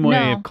 the same way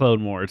no. of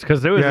Clone Wars,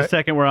 because there was Yeah. a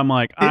second where I'm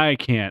like, I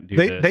can't do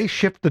this. They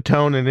shift the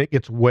tone and it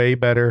gets way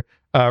better.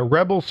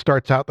 Rebels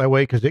starts out that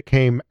way because it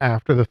came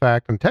after the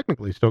fact and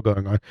technically still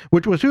going on,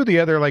 which was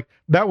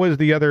that was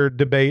the other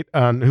debate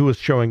on who was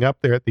showing up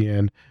there at the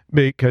end,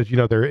 because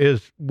there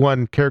is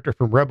one character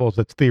from Rebels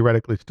that's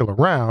theoretically still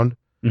around,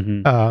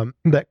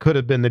 that could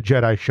have been the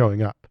Jedi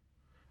showing up,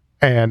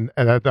 and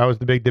that was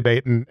the big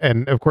debate,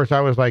 and of course I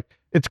was like,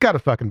 it's got to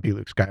fucking be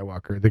Luke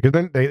Skywalker, because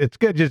then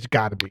just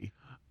got to be.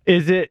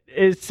 Is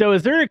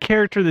there a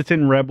character that's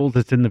in Rebels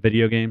that's in the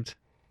video games?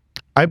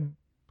 I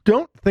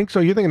don't think so.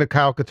 You're thinking of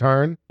Kyle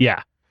Katarn?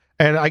 Yeah.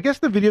 And I guess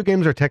the video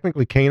games are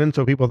technically canon,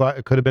 so people thought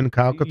it could have been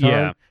Kyle Katarn.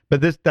 Yeah.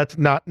 But that's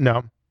not,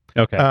 no.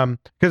 Okay.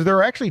 Because there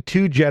were actually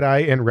 2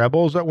 Jedi in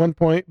Rebels at one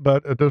point,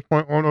 but at this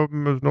point, one of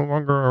them is no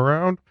longer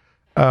around.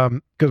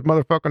 Because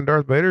motherfucking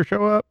Darth Vader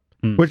show up.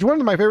 Which is one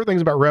of my favorite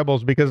things about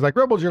Rebels, because like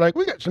Rebels, you're like,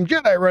 we got some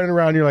Jedi running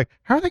around. You're like,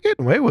 how are they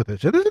getting away with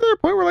this? Isn't there a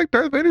point where like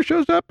Darth Vader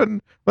shows up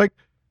and like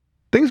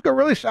things go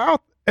really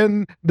south?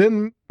 And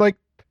then like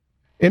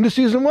into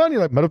season 1,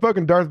 you're like,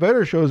 motherfucking Darth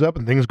Vader shows up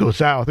and things go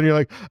south. And you're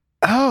like,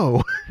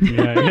 oh.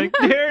 Yeah, you're like,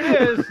 there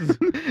it is.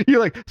 You're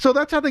like, so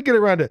that's how they get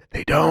around it.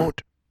 They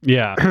don't.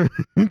 Yeah.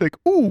 Like,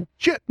 ooh,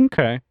 shit.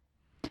 Okay.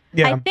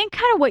 Yeah. I think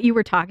kind of what you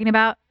were talking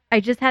about,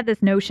 I just had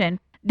this notion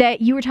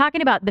that you were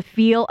talking about the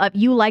feel of,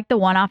 you like the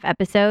one-off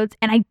episodes,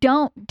 and I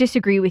don't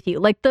disagree with you.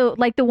 Like the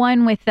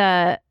one with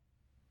the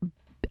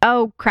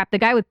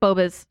guy with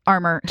Boba's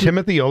armor.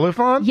 Timothy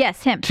Oliphant?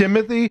 Yes, him.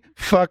 Timothy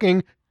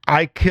fucking,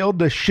 I killed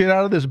the shit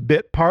out of this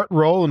bit part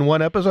role in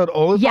one episode.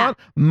 Oliphant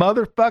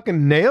motherfucking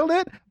nailed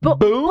it. But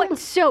Boom.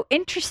 what's so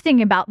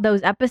interesting about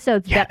those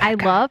episodes that I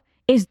love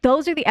is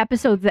those are the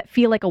episodes that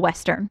feel like a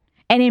Western.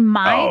 And in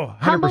my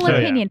humble 100%.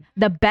 opinion,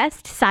 the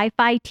best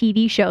sci-fi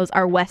TV shows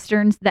are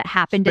Westerns that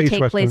happen to Space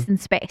take Western. place in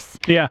space.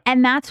 Yeah.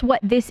 And that's what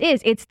this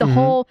is. It's the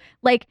whole,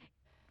 like,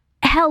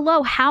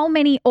 hello, how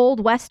many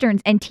old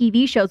Westerns and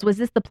TV shows was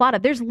this the plot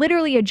of? There's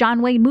literally a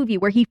John Wayne movie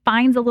where he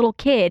finds a little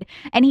kid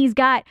and he's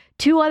got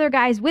 2 other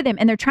guys with him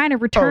and they're trying to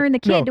return the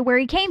kid to where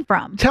he came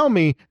from. Tell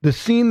me the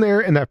scene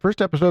there in that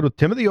first episode with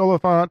Timothy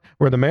Oliphant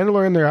where the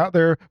Mandalorian, they're out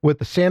there with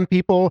the Sand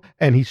People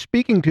and he's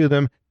speaking to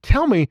them.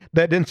 Tell me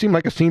that didn't seem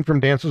like a scene from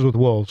Dances with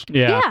Wolves.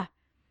 Yeah.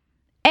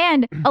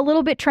 And a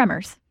little bit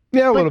Tremors.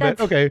 Yeah, a But little bit.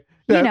 that's- Okay.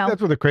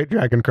 That's where the Crate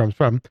Dragon comes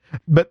from.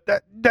 But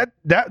that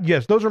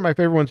yes, those are my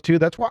favorite ones too.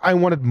 That's why I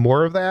wanted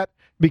more of that,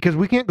 because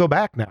we can't go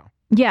back now.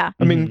 Yeah.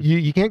 I mean,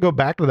 you can't go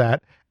back to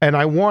that, and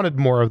I wanted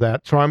more of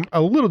that, so I'm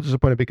a little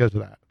disappointed because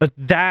of that. But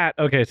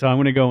okay, so I'm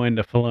going to go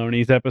into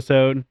Filoni's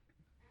episode,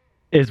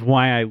 is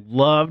why I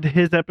loved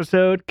his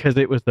episode, because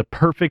it was the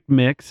perfect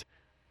mix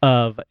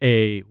of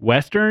a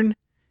Western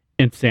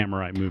and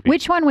samurai movie.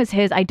 Which one was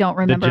his? I don't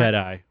remember. The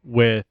Jedi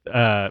with,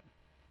 oh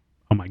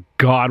my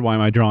God, why am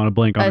I drawing a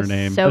blank on her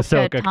name?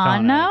 Ahsoka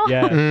Tano?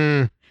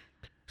 Yeah.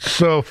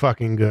 So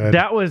fucking good.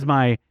 That was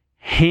my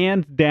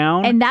hands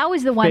down. And that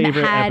was the one that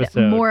favorite had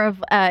episode. more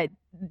of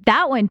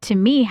that one to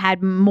me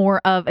had more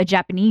of a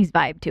Japanese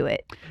vibe to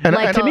it. And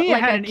like to me, it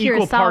like had a an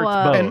equal parts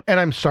Kurosawa- both. And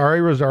I'm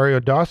sorry, Rosario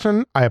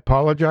Dawson. I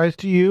apologize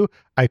to you.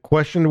 I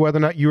questioned whether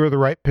or not you were the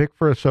right pick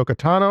for Ahsoka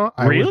Tano.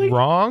 I Really? was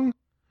wrong.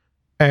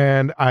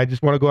 And I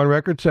just want to go on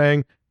record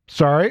saying,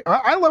 sorry.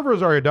 I love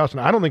Rosario Dawson.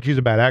 I don't think she's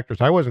a bad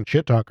actress. I wasn't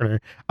shit talking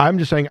her. I'm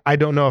just saying I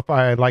don't know if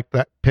I like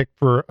that pick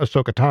for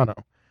Ahsoka Tano.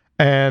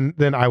 And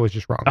then I was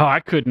just wrong. Oh,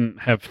 I couldn't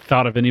have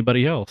thought of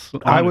anybody else.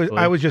 I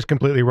honestly. was just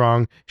completely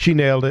wrong. She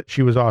nailed it.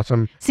 She was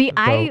awesome. See,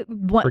 So,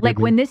 like forgive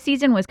me. when this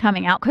season was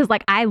coming out, because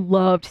like I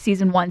loved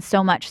season 1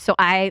 so much, so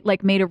I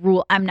like made a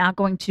rule: I'm not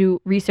going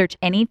to research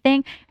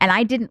anything, and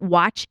I didn't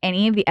watch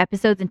any of the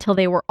episodes until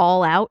they were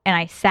all out, and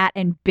I sat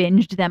and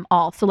binged them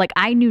all. So like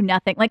I knew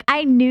nothing. Like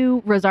I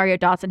knew Rosario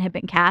Dawson had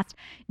been cast,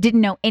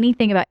 didn't know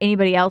anything about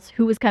anybody else,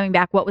 who was coming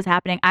back, what was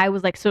happening. I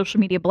was like social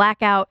media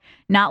blackout,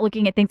 not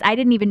looking at things. I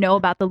didn't even know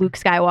about the Luke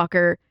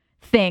Skywalker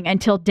thing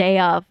until day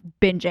of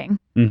binging.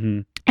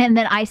 Mhm. And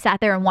then I sat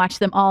there and watched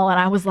them all, and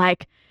I was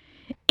like,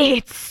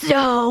 it's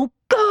so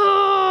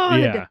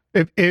good. Yeah.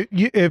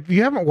 If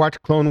you haven't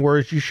watched Clone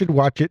Wars, you should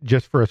watch it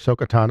just for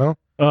Ahsoka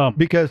Tano,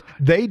 because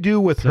they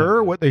do with So her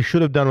good. what they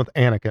should have done with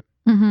Anakin.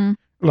 Mm-hmm.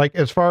 Like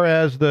as far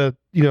as there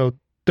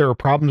are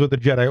problems with the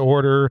Jedi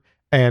Order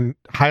and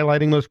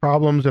highlighting those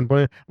problems, and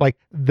like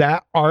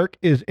that arc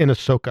is in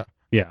Ahsoka.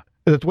 Yeah.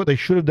 That's what they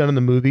should have done in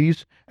the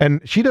movies.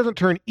 And she doesn't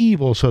turn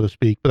evil, so to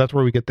speak, but that's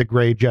where we get the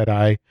gray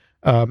Jedi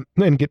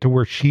and get to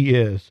where she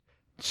is.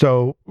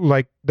 So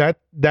like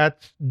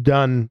that's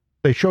done.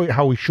 They show you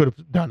how we should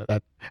have done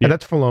it. And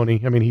that's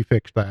Filoni. I mean, he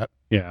fixed that.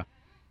 Yeah.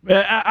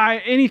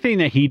 Anything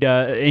that he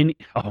does,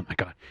 oh my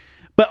God.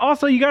 But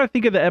also, you got to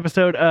think of the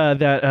episode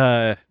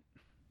that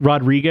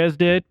Rodriguez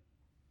did.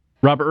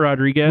 Robert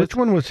Rodriguez. Which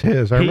one was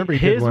his? I remember he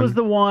did his one. was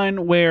the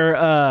one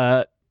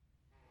where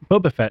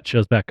Boba Fett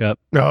shows back up.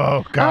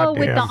 Oh god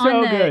with damn. the So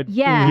on the good.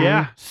 yeah.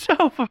 Yeah.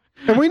 So fun.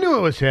 And we knew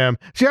it was him.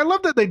 See, I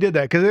love that they did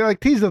that because they like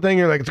teased the thing.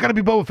 You're like, it's got to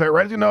be Boba Fett,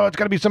 right? No, it's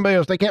got to be somebody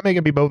else. They can't make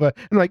it be Boba Fett.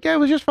 And like, yeah, it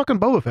was just fucking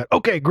Boba Fett.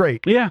 Okay,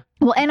 great. Yeah.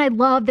 Well, and I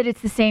love that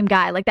it's the same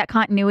guy, like that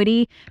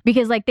continuity,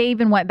 because like they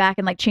even went back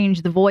and like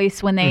changed the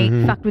voice when they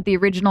fucked with the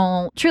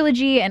original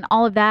trilogy and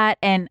all of that.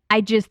 And I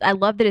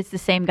love that it's the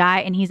same guy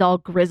and he's all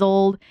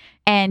grizzled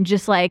and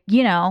just like,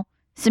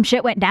 some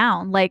shit went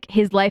down. Like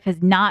his life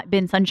has not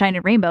been sunshine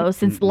and rainbows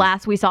since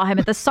last we saw him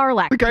at the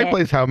Sarlacc The guy pit.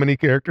 plays how many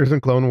characters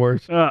in Clone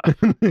Wars?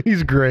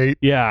 He's great.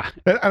 Yeah.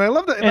 And I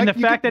love that. And like,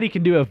 the fact that he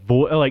can do a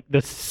voice, like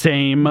the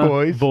same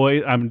Voice.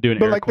 voice. I'm doing it,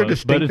 but air like they're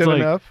quotes, but distinctive it's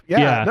like, enough.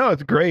 Yeah, no,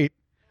 it's great.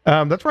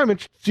 That's why I'm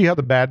interested to see how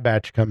the Bad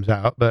Batch comes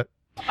out. But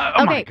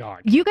oh my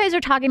God. You guys are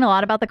talking a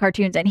lot about the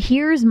cartoons, and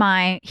here's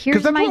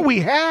because that's what we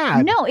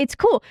had. No, it's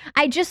cool.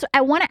 I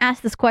want to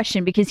ask this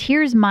question because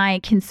here's my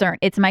concern.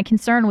 It's my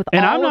concern with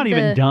And all I'm not of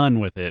even done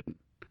with it.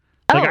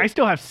 Like I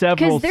still have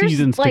several because there's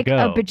seasons like to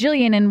go. a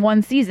bajillion and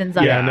one seasons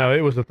of Yeah, it. no,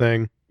 it was a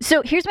thing.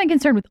 So here's my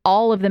concern with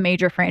all of the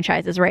major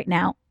franchises right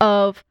now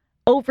of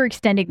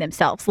overextending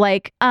themselves.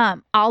 Like,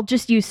 I'll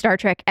just use Star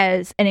Trek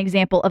as an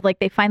example of like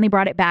they finally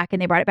brought it back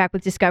and they brought it back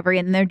with Discovery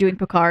and then they're doing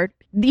Picard.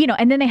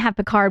 And then they have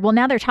Picard. Well,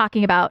 now they're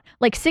talking about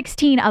like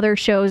 16 other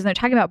shows and they're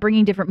talking about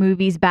bringing different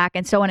movies back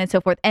and so on and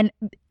so forth. And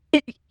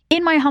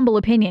in my humble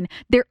opinion,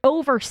 they're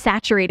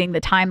oversaturating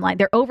the timeline.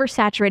 They're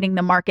oversaturating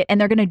the market and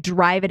they're going to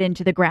drive it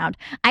into the ground.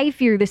 I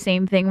fear the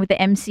same thing with the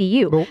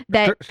MCU.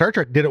 Well, Star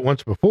Trek did it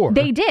once before.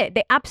 They did.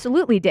 They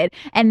absolutely did.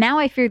 And now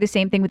I fear the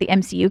same thing with the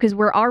MCU because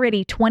we're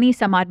already 20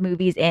 some odd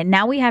movies in.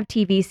 Now we have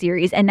TV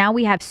series and now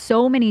we have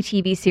so many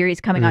TV series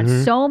coming on,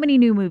 so many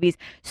new movies,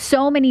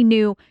 so many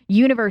new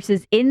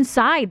universes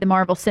inside the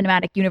Marvel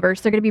Cinematic Universe.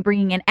 They're going to be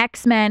bringing in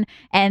X-Men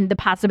and the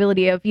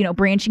possibility of,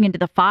 branching into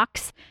the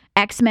Fox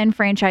X-Men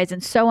franchise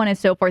and so on and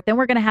so forth. Then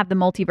we're going to have the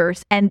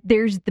multiverse and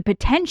there's the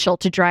potential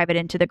to drive it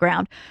into the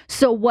ground.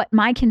 So what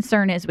my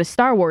concern is with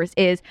Star Wars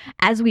is,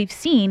 as we've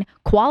seen,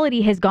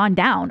 quality has gone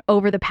down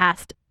over the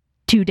past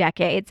 2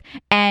 decades.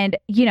 And,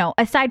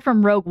 aside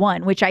from Rogue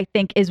One, which I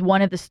think is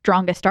one of the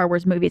strongest Star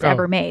Wars movies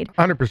ever made.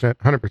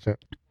 100%.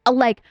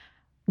 Like,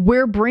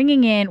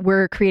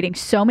 we're creating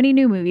so many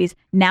new movies.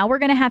 Now we're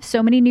going to have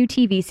so many new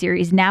TV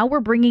series. Now we're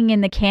bringing in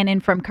the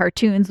canon from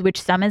cartoons,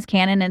 which some is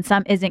canon and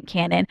some isn't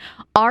canon.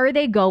 Are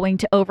they going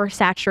to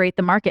oversaturate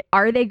the market?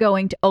 Are they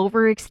going to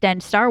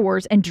overextend Star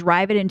Wars and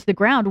drive it into the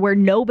ground where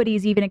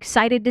nobody's even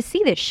excited to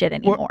see this shit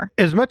anymore? Well,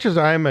 as much as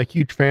I'm a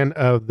huge fan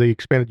of the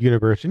expanded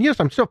universe, and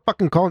yes, I'm still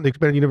fucking calling it the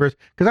expanded universe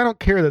because I don't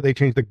care that they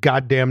changed the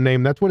goddamn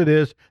name. That's what it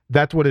is.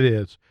 That's what it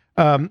is.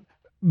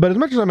 But as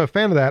much as I'm a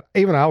fan of that,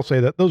 even I'll say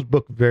that those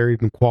books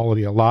varied in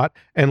quality a lot.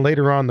 And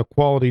later on, the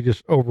quality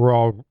just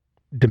overall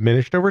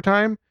diminished over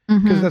time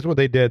because that's what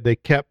they did. They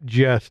kept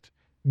just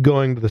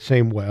going to the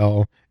same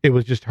well. It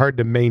was just hard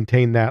to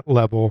maintain that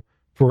level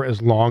for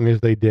as long as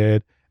they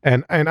did.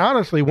 And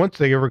honestly, once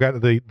they ever got to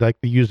the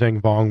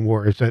Yuzhang Vong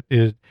Wars,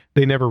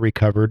 they never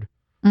recovered.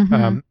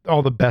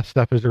 All the best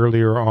stuff is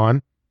earlier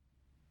on.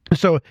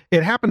 So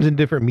it happens in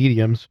different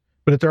mediums.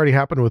 But it's already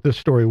happened with this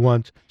story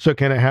once. So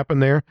can it happen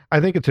there? I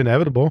think it's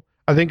inevitable.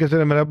 I think it's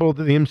inevitable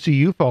that the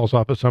MCU falls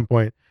off at some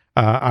point.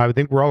 I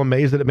think we're all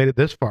amazed that it made it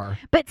this far.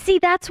 But see,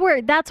 that's where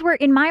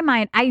in my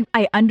mind, I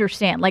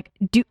understand. Like,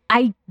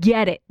 I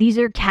get it. These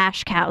are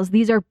cash cows.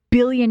 These are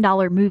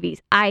billion-dollar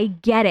movies. I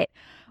get it.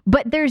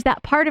 But there's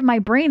that part of my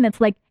brain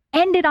that's like,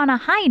 end it on a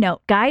high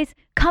note, guys.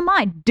 Come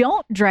on.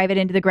 Don't drive it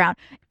into the ground.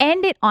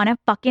 End it on a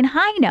fucking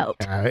high note.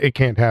 It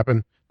can't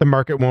happen. The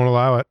market won't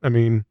allow it. I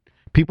mean,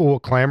 people will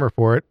clamor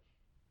for it.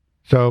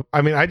 So,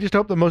 I mean, I just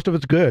hope that most of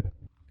it's good.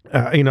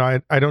 I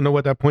don't know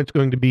what that point's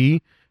going to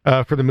be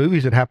for the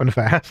movies that happen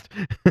fast.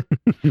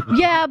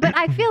 Yeah, but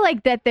I feel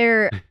like that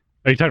they're...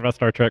 Are you talking about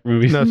Star Trek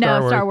movies? No,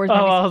 Star Wars. Wars Oh,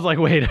 movies. I was like,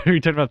 wait, are you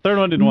talking about the third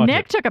one? Didn't watch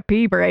Nick it. took a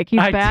pee break. He's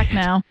I back did.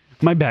 now.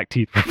 My back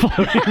teeth were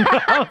floating.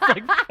 I was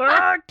like,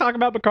 fuck, talk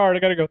about Picard. I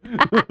gotta go.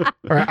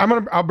 All right,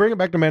 I'll bring it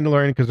back to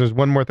Mandalorian because there's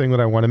one more thing that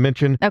I want to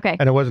mention. Okay.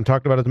 And it wasn't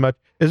talked about as much.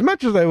 As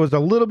much as it was a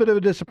little bit of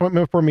a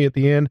disappointment for me at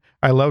the end,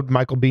 I loved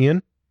Michael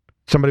Biehn,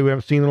 somebody we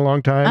haven't seen in a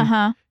long time.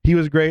 Uh-huh. He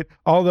was great.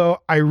 Although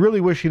I really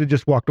wish he'd have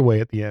just walked away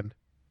at the end.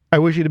 I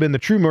wish he'd have been the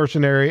true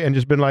mercenary and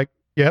just been like,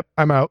 "Yep,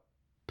 I'm out,"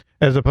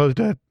 as opposed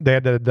to they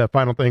had the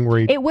final thing where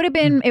he. It would have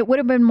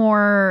been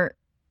more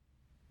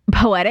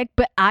poetic,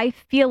 but I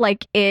feel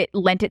like it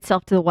lent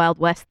itself to the Wild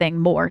West thing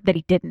more that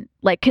he didn't.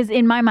 Like, because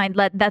in my mind,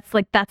 that's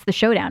the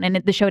showdown, and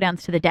the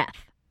showdown's to the death.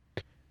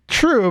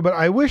 True, but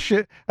I wish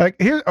it like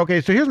here.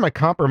 Okay, so here's my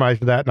compromise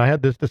to that, and I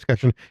had this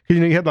discussion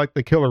because you had like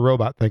the killer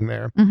robot thing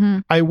there. Mm-hmm.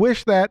 I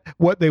wish that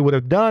what they would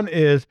have done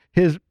is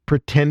his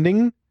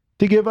pretending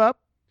to give up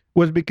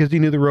was because he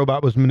knew the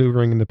robot was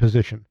maneuvering in the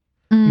position,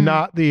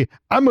 not the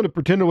I'm going to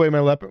pretend to lay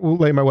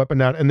my weapon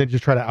down and then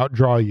just try to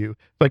outdraw you.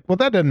 Like, well,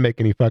 that doesn't make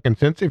any fucking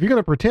sense. If you're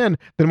going to pretend,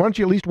 then why don't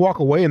you at least walk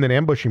away and then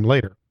ambush him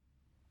later?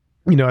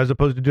 As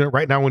opposed to doing it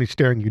right now when he's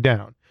staring you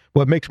down.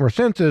 What makes more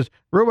sense is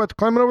robots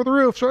climbing over the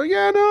roof. So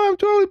yeah, no, I'm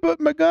totally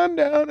putting my gun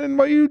down, and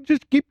while you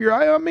just keep your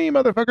eye on me,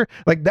 motherfucker.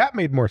 Like that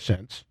made more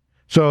sense.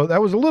 So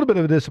that was a little bit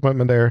of a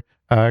disappointment there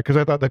because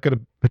I thought that could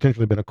have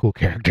potentially been a cool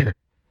character.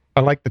 I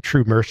like the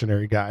true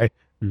mercenary guy.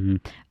 Mhm.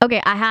 Okay,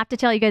 I have to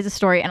tell you guys a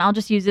story, and I'll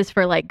just use this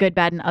for like good,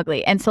 bad, and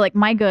ugly. And so, like,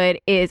 my good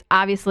is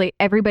obviously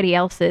everybody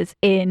else's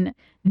in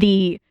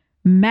the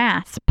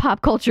mass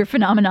pop culture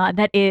phenomenon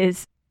that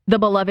is the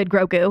beloved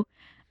Grogu.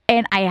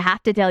 And I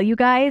have to tell you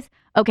guys,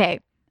 okay,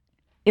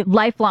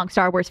 lifelong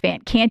Star Wars fan,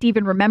 can't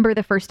even remember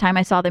the first time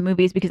I saw the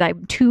movies because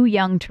I'm too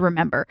young to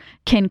remember.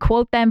 Can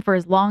quote them for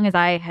as long as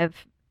I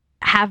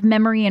have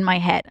memory in my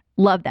head.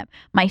 Love them.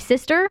 My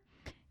sister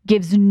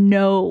gives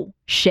no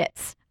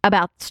shits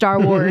about Star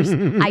Wars.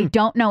 I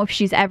don't know if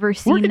she's ever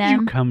seen Where did them.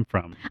 you come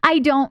from? I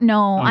don't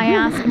know. I Okay.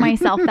 ask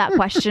myself that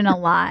question a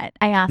lot.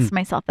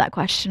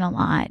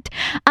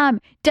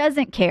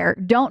 Doesn't care.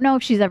 Don't know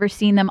if she's ever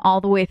seen them all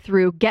the way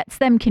through. Gets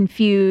them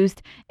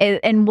confused,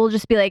 and we'll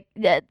just be like,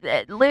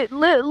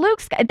 Luke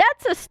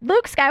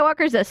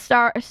Skywalker's a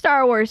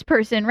Star Wars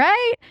person,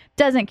 right?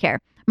 Doesn't care.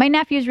 My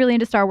nephew's really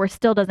into Star Wars.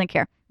 Still doesn't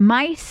care.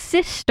 My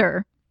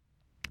sister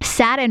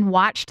sat and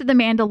watched The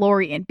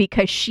Mandalorian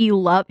because she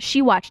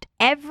watched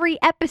every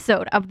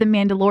episode of The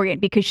Mandalorian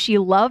because she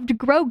loved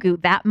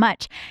Grogu that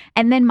much.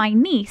 And then my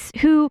niece,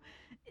 who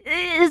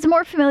is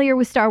more familiar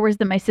with Star Wars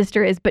than my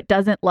sister is, but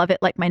doesn't love it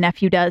like my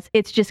nephew does.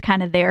 It's just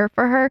kind of there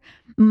for her.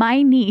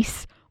 My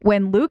niece,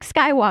 when Luke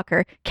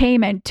Skywalker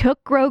came and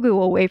took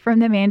Grogu away from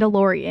The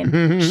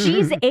Mandalorian,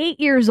 she's 8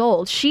 years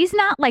old. She's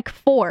not like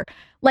 4.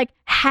 Like,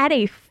 had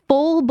a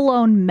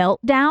full-blown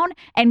meltdown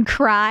and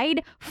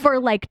cried for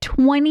like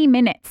 20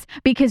 minutes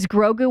because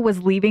Grogu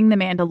was leaving The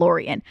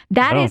Mandalorian.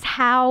 That Oh. is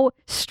how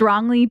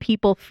strongly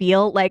people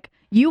feel. Like,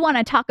 you want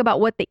to talk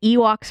about what the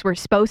Ewoks were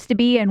supposed to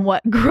be and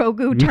what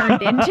Grogu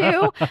turned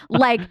into?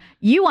 Like,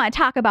 you want to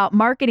talk about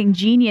marketing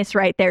genius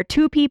right there.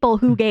 2 people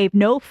who gave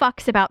no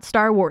fucks about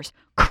Star Wars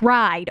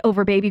cried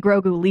over baby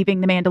Grogu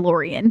leaving The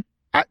Mandalorian.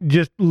 I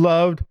just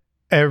loved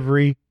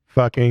every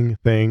fucking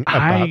thing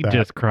about I that.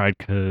 just cried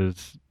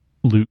because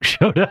Luke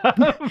showed up.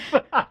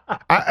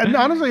 And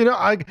honestly,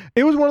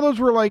 it was one of those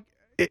where like,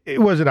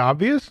 was it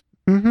obvious?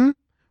 Mm-hmm.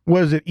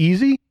 Was it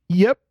easy?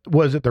 Yep.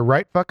 Was it the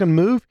right fucking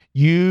move?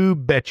 You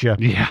betcha.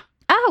 Yeah.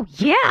 Oh,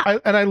 yeah.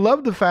 And I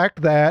love the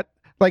fact that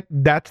like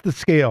that's the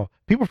scale.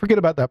 People forget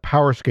about that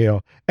power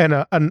scale.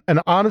 And an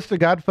honest to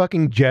God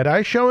fucking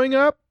Jedi showing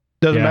up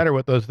doesn't Yeah. matter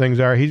what those things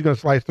are. He's going to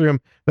slice through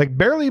them. Like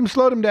barely even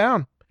slowed him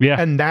down. Yeah.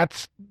 And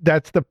that's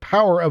the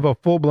power of a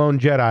full blown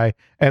Jedi.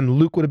 And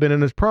Luke would have been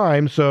in his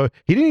prime, so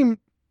he didn't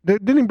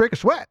even break a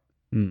sweat.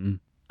 Mm-mm.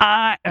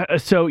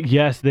 So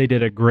yes, they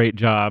did a great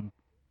job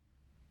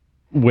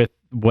with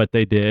what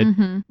they did,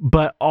 Mhm.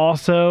 but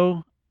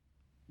also,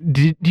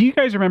 do you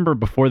guys remember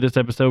before this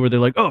episode where they're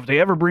like, "Oh, if they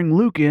ever bring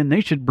Luke in, they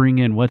should bring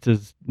in what's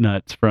his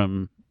nuts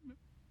from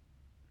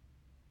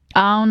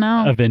Oh,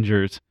 no.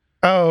 Avengers."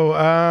 Oh,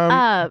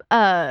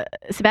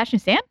 Sebastian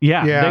Stan?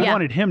 Yeah, Yeah. they Yeah.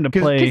 wanted him to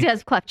 'Cause- play. Because he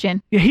has cleft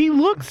chin. He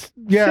looks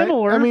yeah.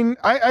 similar. I mean,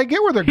 I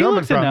get where they're He coming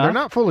looks from. They're enough.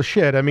 not full of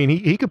shit. I mean,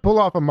 he could pull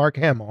off a Mark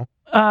Hamill.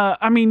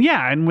 I mean,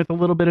 yeah, and with a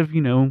little bit of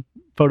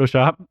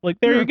Photoshop, like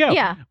there you go.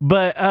 Yeah.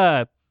 But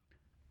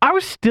I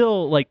was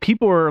still like,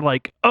 people were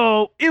like,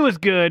 "Oh, it was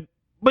good,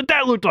 but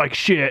that looked like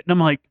shit," and I'm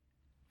like,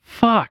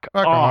 "Fuck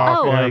Fuck off!" off,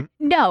 Oh, man. Like,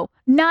 No,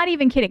 not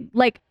even kidding.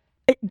 Like,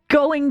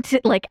 going to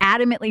like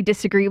adamantly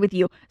disagree with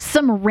you.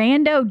 Some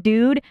rando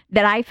dude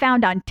that I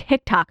found on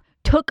TikTok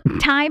took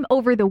time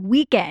over the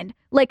weekend,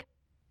 like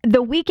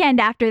the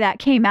weekend after that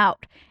came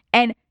out,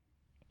 and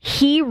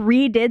he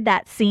redid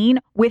that scene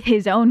with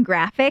his own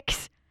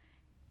graphics.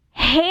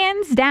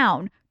 Hands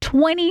down,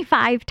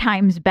 25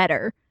 times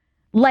better.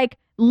 Like,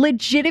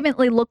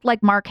 legitimately looked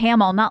like Mark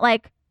Hamill, not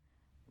like,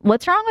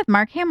 what's wrong with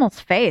Mark Hamill's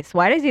face?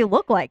 Why does he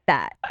look like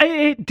that?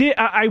 it did.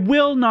 I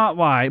will not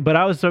lie, but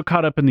I was so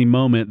caught up in the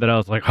moment that I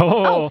was like,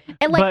 "Oh,"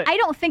 And like, but- I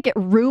don't think it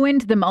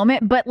ruined the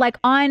moment, but like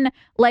on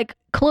like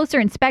closer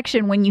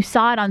inspection, when you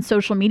saw it on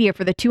social media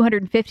for the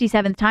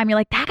 257th time, you're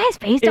like, that guy's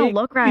face don't It-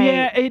 look right.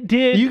 Yeah, it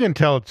did. You can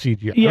tell it's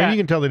CGI. I Yeah. mean, you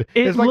can tell that it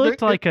it's looked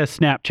the, like a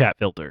Snapchat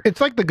filter.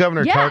 it's like the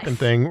Governor Yes. Tarkin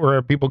thing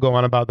where people go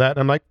on about that, and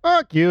I'm like,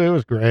 fuck you, it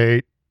was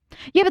great.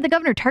 Yeah, but the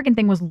Governor Tarkin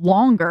thing was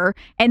longer,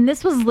 and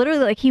this was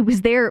literally like he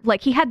was there,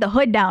 like he had the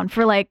hood down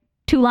for like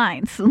 2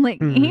 lines. Like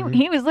Mhm.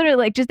 he was literally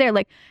like just there,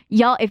 like,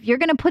 y'all, if you're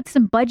gonna put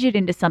some budget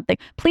into something,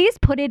 please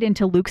put it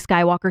into Luke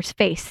Skywalker's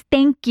face.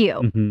 Thank you.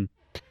 Mhm.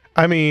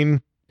 I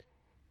mean,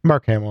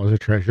 Mark Hamill is a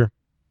treasure.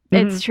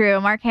 It's true.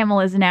 Mark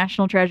Hamill is a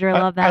national treasure. I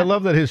love that. I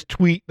love that his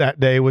tweet that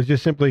day was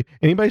just simply,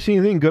 anybody see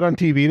anything good on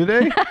TV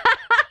today?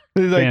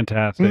 He's like,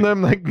 Fantastic. and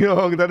I'm like,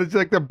 oh, that is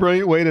like the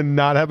brilliant way to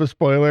not have a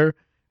spoiler.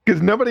 Because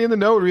nobody in the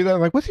know would read that.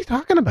 I'm like, what's he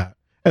talking about?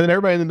 And then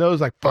everybody in the know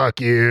is like, fuck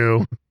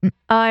you. Oh,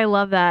 I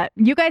love that.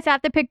 You guys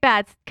have to pick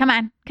bads. Come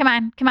on.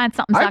 Something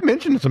I've sucks.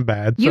 mentioned some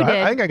bad. So You I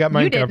did. think I got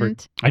mine You covered.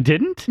 didn't. I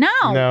didn't. No.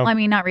 No. I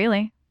mean, not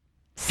really.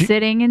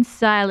 Sitting in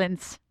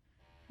silence,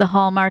 the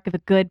hallmark of a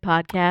good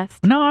podcast.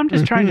 No, I'm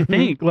just trying to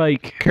think.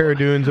 Like, Cara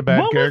Dune's a bad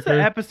what character. was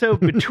the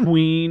episode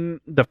between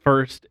the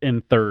first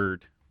and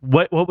third?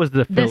 What was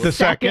the The film?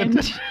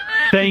 second. second.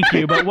 Thank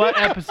you. But what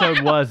episode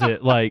was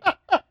it? Like,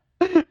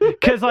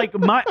 Because like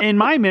in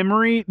my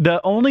memory,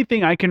 the only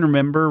thing I can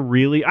remember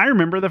really, I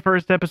remember the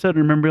first episode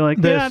and remember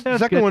like, The yeah, that was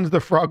second good. one's the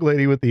frog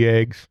lady with the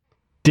eggs.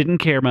 Didn't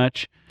care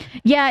much.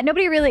 Yeah,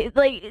 nobody really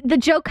like the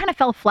joke kind of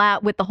fell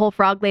flat with the whole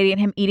frog lady and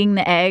him eating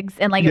the eggs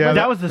and like it Yeah, wasn't-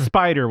 That was the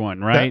spider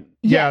one, right?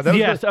 Yeah, that was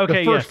Yes, the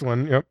okay, first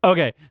one. Yep.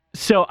 Okay.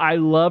 So I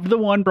loved the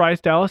one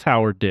Bryce Dallas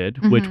Howard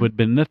did, which Mhm. would have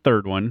been the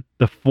third one.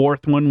 The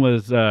fourth one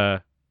was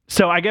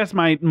so I guess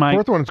my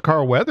Fourth one's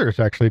Carl Weathers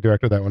actually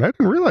directed that one. I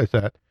didn't realize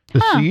that. The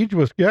Huh. Siege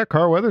was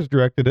Carl Weathers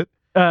directed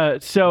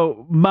it.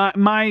 so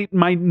my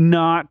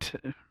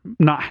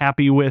not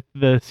happy with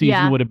the season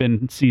Yeah. would have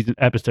been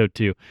episode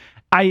 2.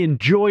 I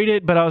enjoyed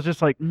it, but I was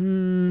just like,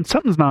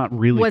 something's not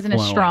really wasn't as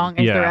flowing. strong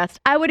as Yeah. the rest.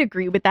 I would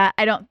agree with that.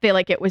 I don't feel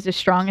like it was as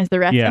strong as the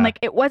rest. Yeah. And like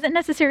it wasn't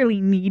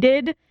necessarily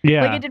needed.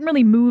 Yeah. Like it didn't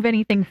really move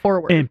anything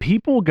forward. And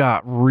people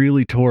got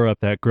really tore up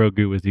that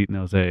Grogu was eating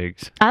those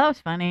eggs. I thought it was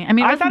funny. I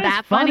mean, it I wasn't thought it was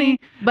that funny,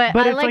 but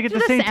But I it's like liked at the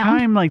same sound.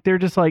 time, like they're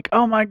just like,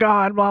 oh my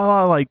god, blah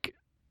blah. Like,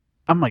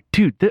 I'm like,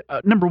 dude,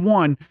 number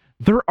one,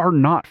 there are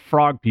not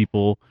frog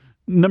people.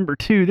 Number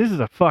two, this is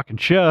a fucking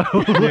show.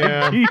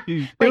 Yeah.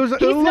 Jeez. It was a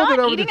He's little not bit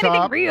over eating the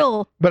anything top.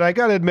 real. But I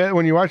gotta admit,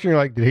 when you're watching, you're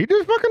like, did he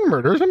just fucking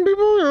murder some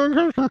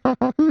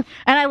people? And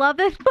I love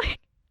that like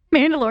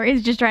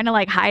Mandalorian's just trying to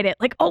like hide it.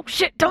 Like, oh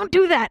shit, don't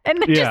do that.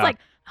 And then Yeah. just like,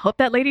 hope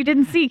that lady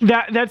didn't see.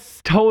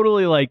 That's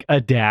totally like a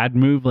dad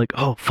move. Like,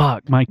 oh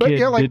fuck, my But kid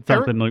yeah, like, did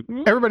something. Like,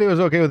 Everybody was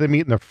okay with him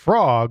eating the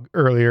frog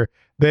earlier.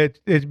 That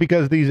it's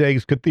because these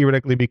eggs could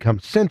theoretically become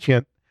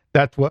sentient.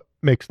 That's what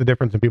makes the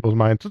difference in people's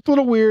minds. So it's a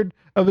little weird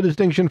of a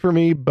distinction for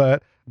me,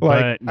 but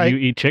like but you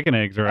eat chicken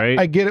eggs, right?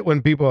 I get it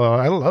when people.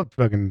 I love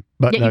fucking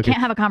butt Yeah, you nuggets.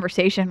 can't have a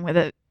conversation with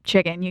a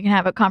chicken. You can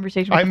have a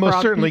conversation with I the most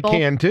frog certainly people.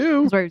 can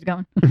too. That's where he was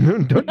going.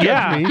 Don't judge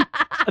Yeah. me.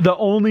 The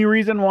only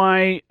reason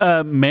why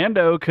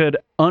Mando could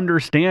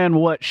understand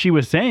what she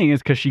was saying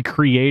is because she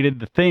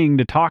created the thing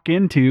to talk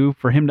into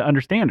for him to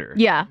understand her.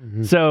 Yeah.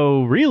 Mhm.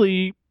 So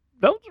really,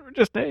 those were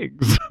just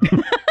eggs.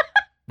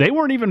 They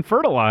weren't even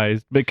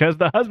fertilized because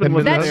the husband And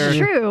was That's there.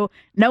 true.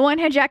 No one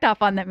had jacked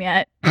off on them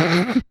yet.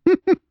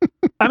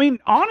 I mean,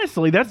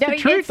 honestly, that's No, the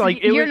truth. it's- Like,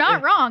 it you're was,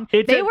 not wrong.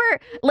 it's They a- were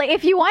like,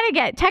 if you want to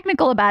get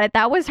technical about it,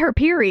 that was her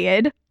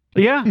period.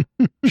 Yeah,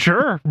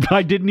 sure.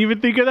 I didn't even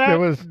think of that. That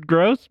was-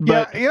 gross.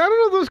 But yeah, I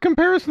don't know. Those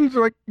comparisons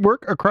like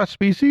work across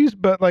species,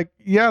 but like,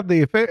 yeah,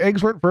 the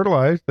eggs weren't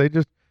fertilized. They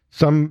just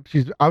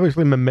she's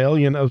obviously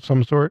mammalian of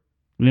some sort.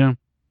 yeah.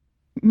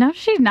 No,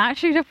 she's not.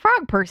 She's a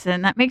frog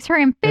person. That makes her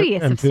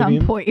amphibious at some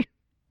Amphibian? point.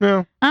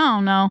 Yeah, I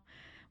don't know.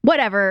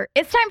 Whatever.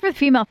 It's time for the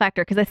female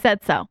factor because I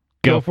said so.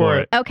 Go for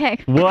it. Okay.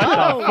 What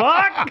Oh, the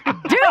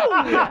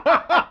fuck?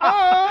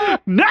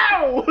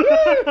 No!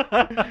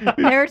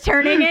 They're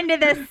turning into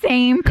the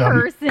same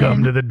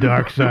person. the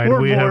dark side.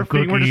 We're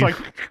morphing. We're just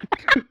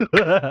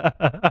like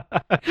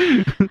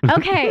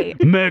Okay.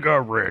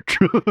 mega rich.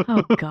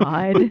 Oh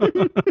God.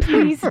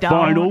 Please don't.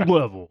 Final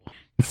level.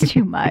 It's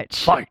too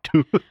much. Fight.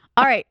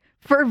 All right.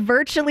 For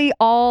virtually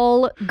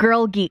all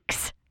girl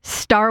geeks,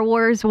 Star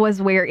Wars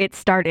was where it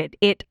started.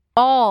 It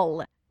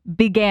all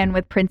began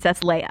with Princess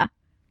Leia.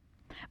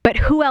 But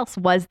who else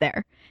was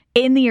there?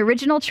 In the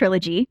original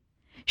trilogy,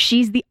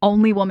 she's the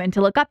only woman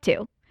to look up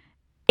to.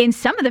 In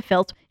some of the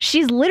films,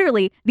 she's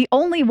literally the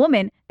only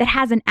woman that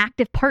has an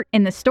active part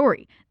in the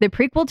story. The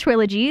prequel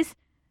trilogies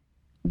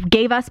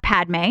gave us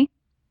Padme.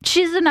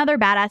 She's another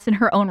badass in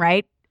her own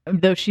right,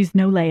 though she's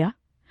no Leia.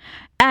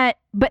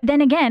 But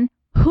then again,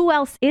 who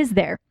else is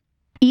there?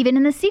 Even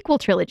in the sequel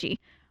trilogy,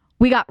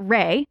 we got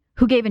Rey,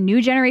 who gave a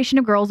new generation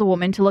of girls a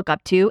woman to look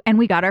up to, and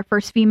we got our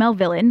first female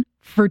villain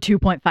for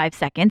 2.5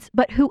 seconds.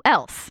 But who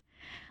else?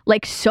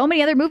 Like so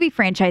many other movie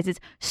franchises,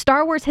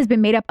 Star Wars has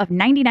been made up of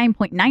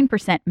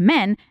 99.9%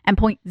 men and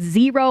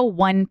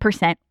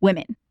 0.01%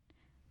 women.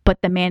 But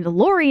The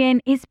Mandalorian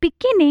is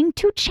beginning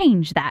to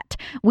change that.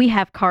 We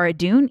have Cara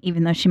Dune,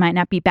 even though she might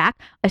not be back,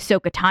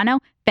 Ahsoka Tano,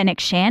 Fennec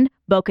Shand,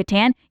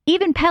 Bo-Katan,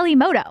 even Peli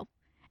Motto.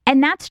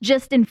 And that's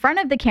just in front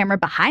of the camera.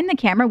 Behind the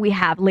camera, we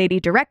have lady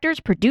directors,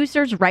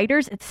 producers,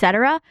 writers,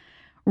 etc.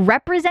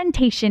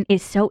 Representation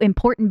is so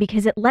important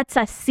because it lets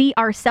us see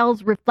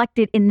ourselves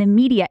reflected in the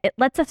media. It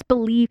lets us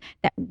believe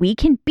that we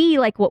can be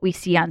like what we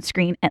see on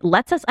screen. It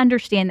lets us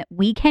understand that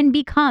we can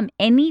become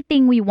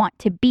anything we want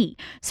to be.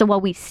 So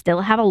while we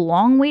still have a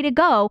long way to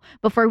go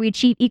before we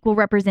achieve equal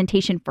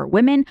representation for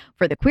women,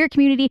 for the queer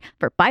community,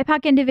 for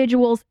BIPOC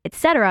individuals,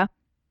 etc.,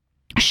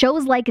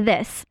 shows like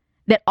this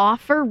that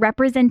offer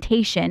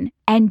representation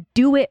and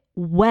do it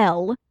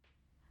well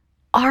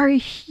are a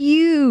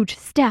huge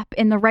step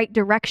in the right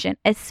direction,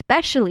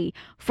 especially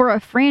for a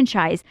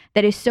franchise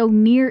that is so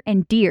near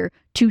and dear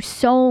to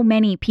so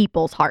many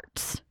people's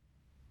hearts.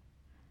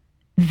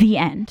 The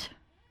end.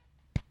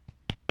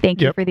 Thank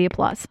you Yep. for the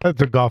applause.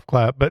 That's a golf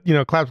clap, but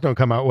claps don't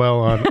come out well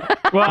on.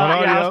 Well, On yeah, I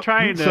audio, was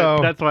trying to. so,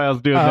 that's why I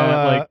was doing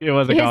that. Like it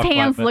was a His golf clap,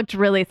 hands but- looked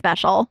really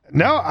special.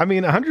 No, I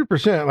mean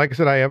 100%. Like I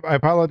said, I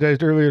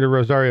apologized earlier to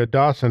Rosario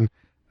Dawson.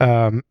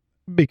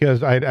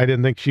 because I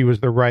didn't think she was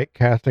the right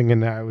casting,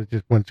 and I was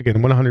just once again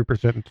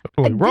 100%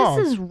 totally wrong.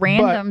 This is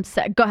random.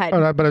 Go ahead.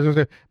 But I was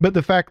gonna say, but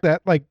the fact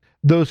that like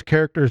those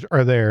characters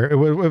are there, it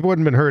wouldn't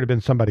have been her; it'd have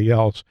been somebody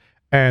else,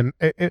 and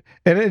it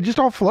just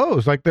all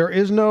flows. Like there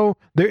is no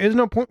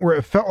point where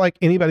it felt like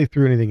anybody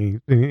threw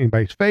anything in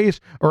anybody's face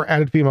or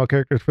added female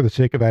characters for the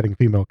sake of adding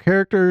female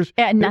characters.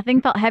 Yeah,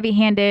 nothing felt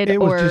heavy-handed It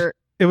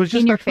was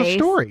just in your that's the face.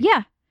 story.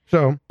 Yeah.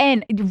 So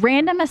And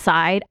random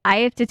aside, I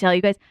have to tell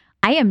you guys,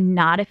 I am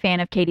not a fan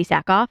of Katie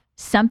Sackhoff.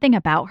 Something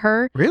about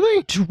her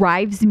really,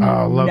 drives me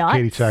I love nuts.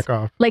 Katie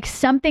Sackhoff. Like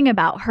something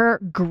about her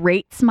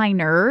grates my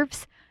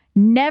nerves.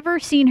 Never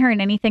seen her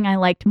in anything I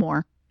liked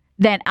more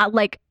than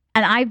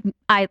and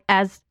I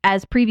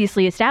as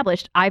previously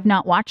established, I've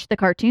not watched the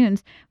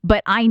cartoons,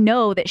 but I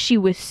know that she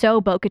was so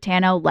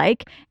Bo-Katan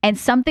like, and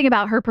something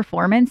about her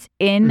performance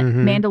in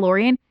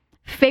Mandalorian,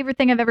 favorite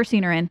thing I've ever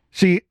seen her in.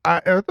 See,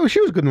 I thought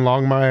she was good in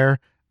Longmire.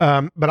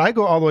 But I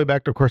go all the way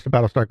back to, of course, to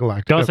Battlestar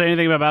Galactica. Don't say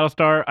anything about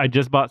Battlestar. I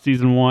just bought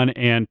season 1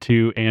 and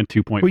 2 and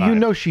 2.5. Well, you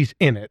know she's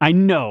in it. I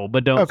know,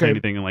 but don't say Okay.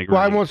 anything like. Well,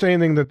 I really. won't say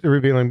anything that's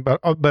revealing,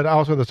 but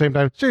also at the same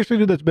time, seriously,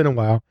 dude, that's been a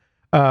while.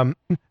 Yeah,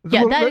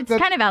 it's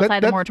kind of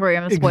outside the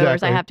moratorium of spoilers.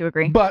 exactly. I have to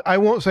agree. But I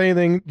won't say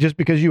anything just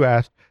because you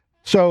asked.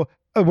 So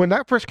when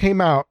that first came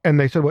out, and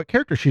they said what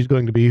character she's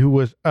going to be, who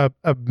was a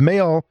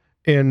male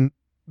in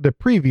the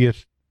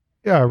previous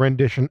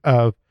rendition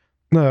of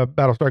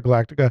Battlestar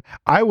Galactica,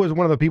 I was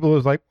one of the people who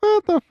was like,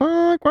 what the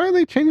fuck? Why are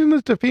they changing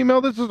this to female?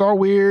 This is all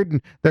weird.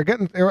 And I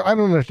don't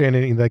understand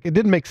anything. Like, it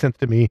didn't make sense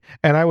to me.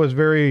 And I was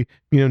very,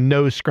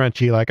 nose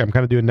scrunchy, like I'm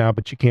kind of doing now,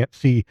 but you can't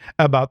see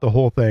about the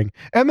whole thing.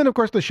 And then, of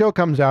course, the show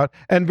comes out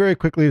and very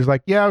quickly is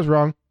like, yeah, I was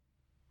wrong.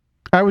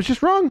 I was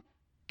just wrong.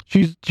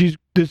 This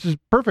is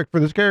perfect for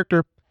this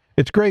character.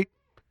 It's great.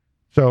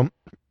 So,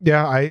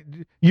 yeah,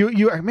 you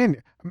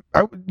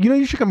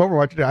should come over and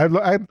watch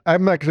it.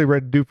 I'm actually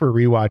ready to do for a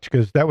rewatch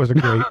because that was a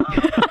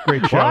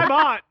great show. Well, I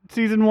bought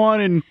season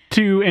 1 and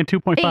 2 and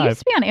 2.5. It used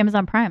to be on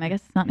Amazon Prime. I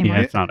guess it's not anymore.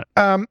 Yeah, it's not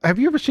it. Have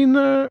you ever seen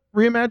the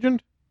reimagined?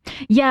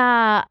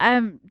 Yeah,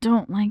 I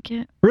don't like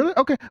it. Really?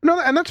 Okay. No,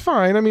 and that's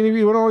fine. I mean,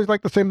 you would always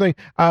like the same thing.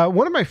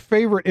 One of my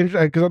favorite,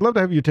 because I'd love to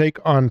have you take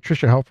on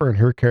Trisha Helfer and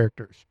her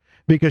characters,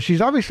 because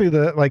she's obviously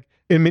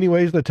in many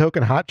ways the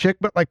token hot chick,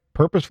 but like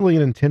purposefully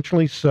and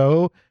intentionally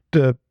so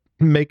to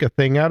make a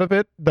thing out of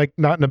it, like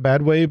not in a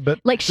bad way, but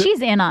Like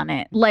she's in on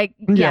it. Like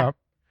yeah.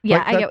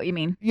 Like I get what you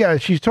mean. Yeah,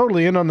 she's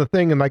totally in on the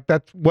thing, and like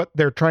that's what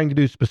they're trying to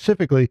do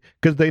specifically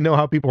because they know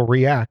how people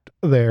react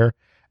there.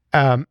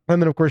 And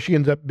then of course she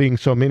ends up being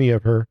so many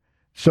of her.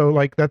 So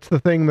like that's the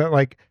thing that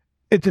like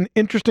it's an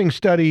interesting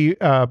study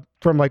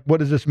from like what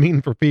does this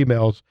mean for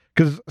females?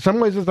 Because some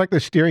ways it's like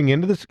they're steering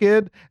into the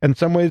skid, and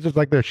some ways it's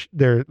like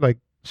they're like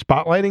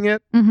spotlighting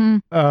it.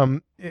 Mm-hmm.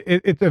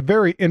 It's a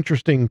very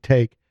interesting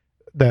take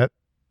that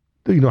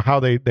how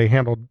they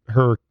handled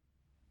her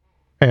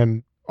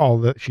and all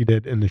that she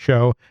did in the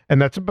show, and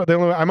that's about the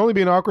only. I'm only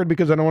being awkward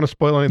because I don't want to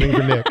spoil anything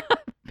for Nick.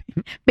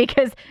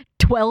 Because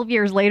 12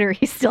 years later,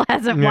 he still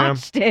hasn't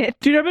watched it.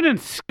 Dude, I've been in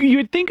school. You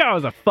would think I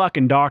was a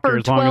fucking doctor For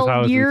as long as I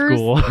 12 was years? in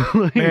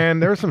school. Man,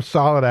 there's some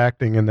solid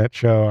acting in that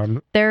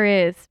show. There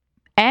is.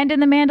 And in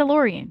The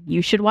Mandalorian.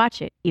 You should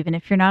watch it. Even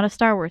if you're not a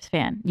Star Wars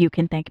fan, you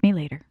can thank me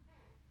later.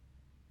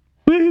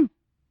 Woo.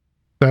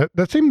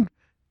 That seemed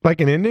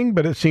like an ending,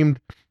 but it seemed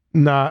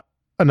not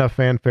enough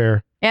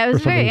fanfare. Yeah, it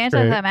was a very something straight.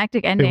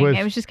 anticlimactic ending. was-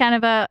 It was just kind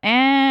of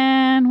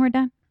and we're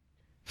done.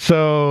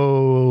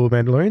 So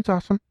Mandalorian's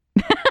awesome.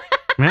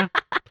 Yeah.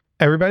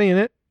 Everybody in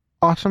it,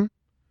 awesome.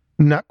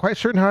 Not quite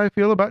certain how I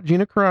feel about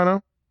Gina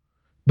Carano,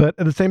 but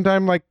at the same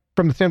time, like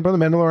from the standpoint of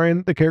the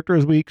Mandalorian, the character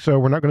is weak, so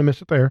we're not going to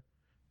miss it there.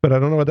 But I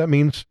don't know what that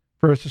means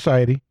for a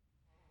society.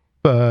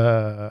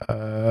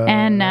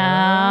 And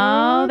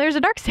now there's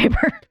a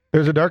Darksaber.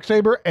 there's a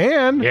Darksaber,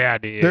 and Yeah,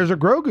 dude. there's a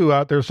Grogu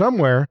out there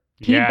somewhere.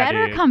 He Yeah,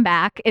 better dude. come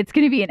back. It's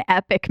going to be an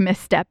epic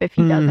misstep if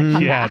he doesn't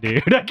come Yeah, back.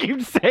 dude. I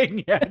keep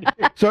saying yeah,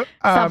 dude. So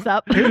Subs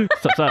up.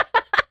 Sups up.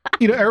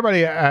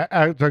 everybody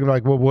talking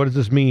like, well, what does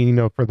this mean,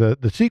 for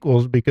the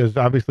sequels? Because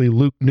obviously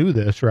Luke knew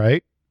this,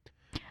 right?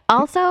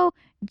 Also,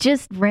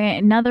 just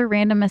another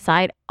random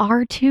aside,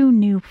 R2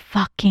 knew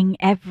fucking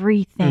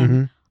everything.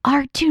 Mhm.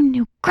 R2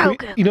 knew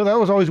Grogu. That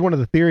was always one of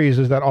the theories,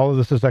 is that all of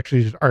this is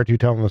actually just R2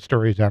 telling the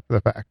stories after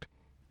the fact.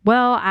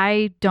 Well,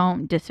 I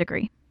don't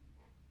disagree.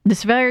 This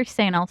is very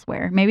sane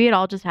elsewhere. Maybe it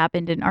all just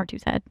happened in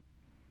R2's head.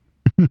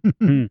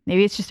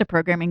 Maybe it's just a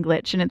programming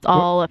glitch and it's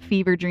all a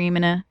fever dream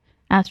in a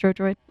astro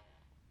droid.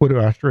 What do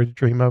asteroids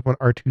dream of when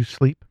R2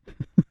 sleep?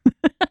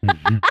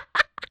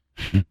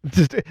 It's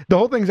just, the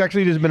whole thing's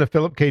actually just been a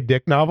Philip K.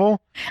 Dick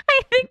novel.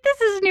 I think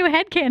this is new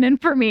headcanon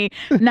for me.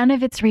 None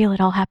of it's real. It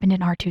all happened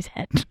in R2's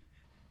head.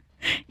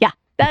 Yeah.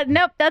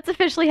 Nope, that's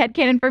officially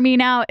headcanon for me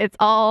now. It's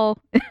all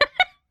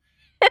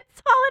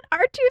it's all in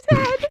R2's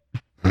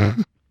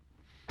head.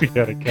 We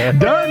got a cat.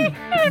 Done.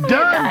 And we're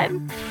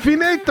Done.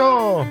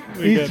 Finito.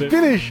 We He's got it.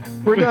 finished.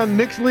 We're done.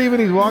 Nick's leaving.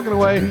 He's walking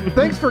away.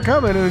 Thanks for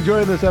coming and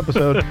enjoying this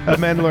episode of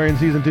Mandalorian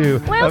Season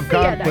 2 We'll of see you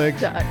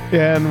Conflicts. next time.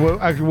 And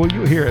we'll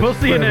you hear it. We'll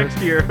see you Whatever.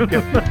 next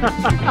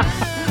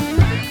year.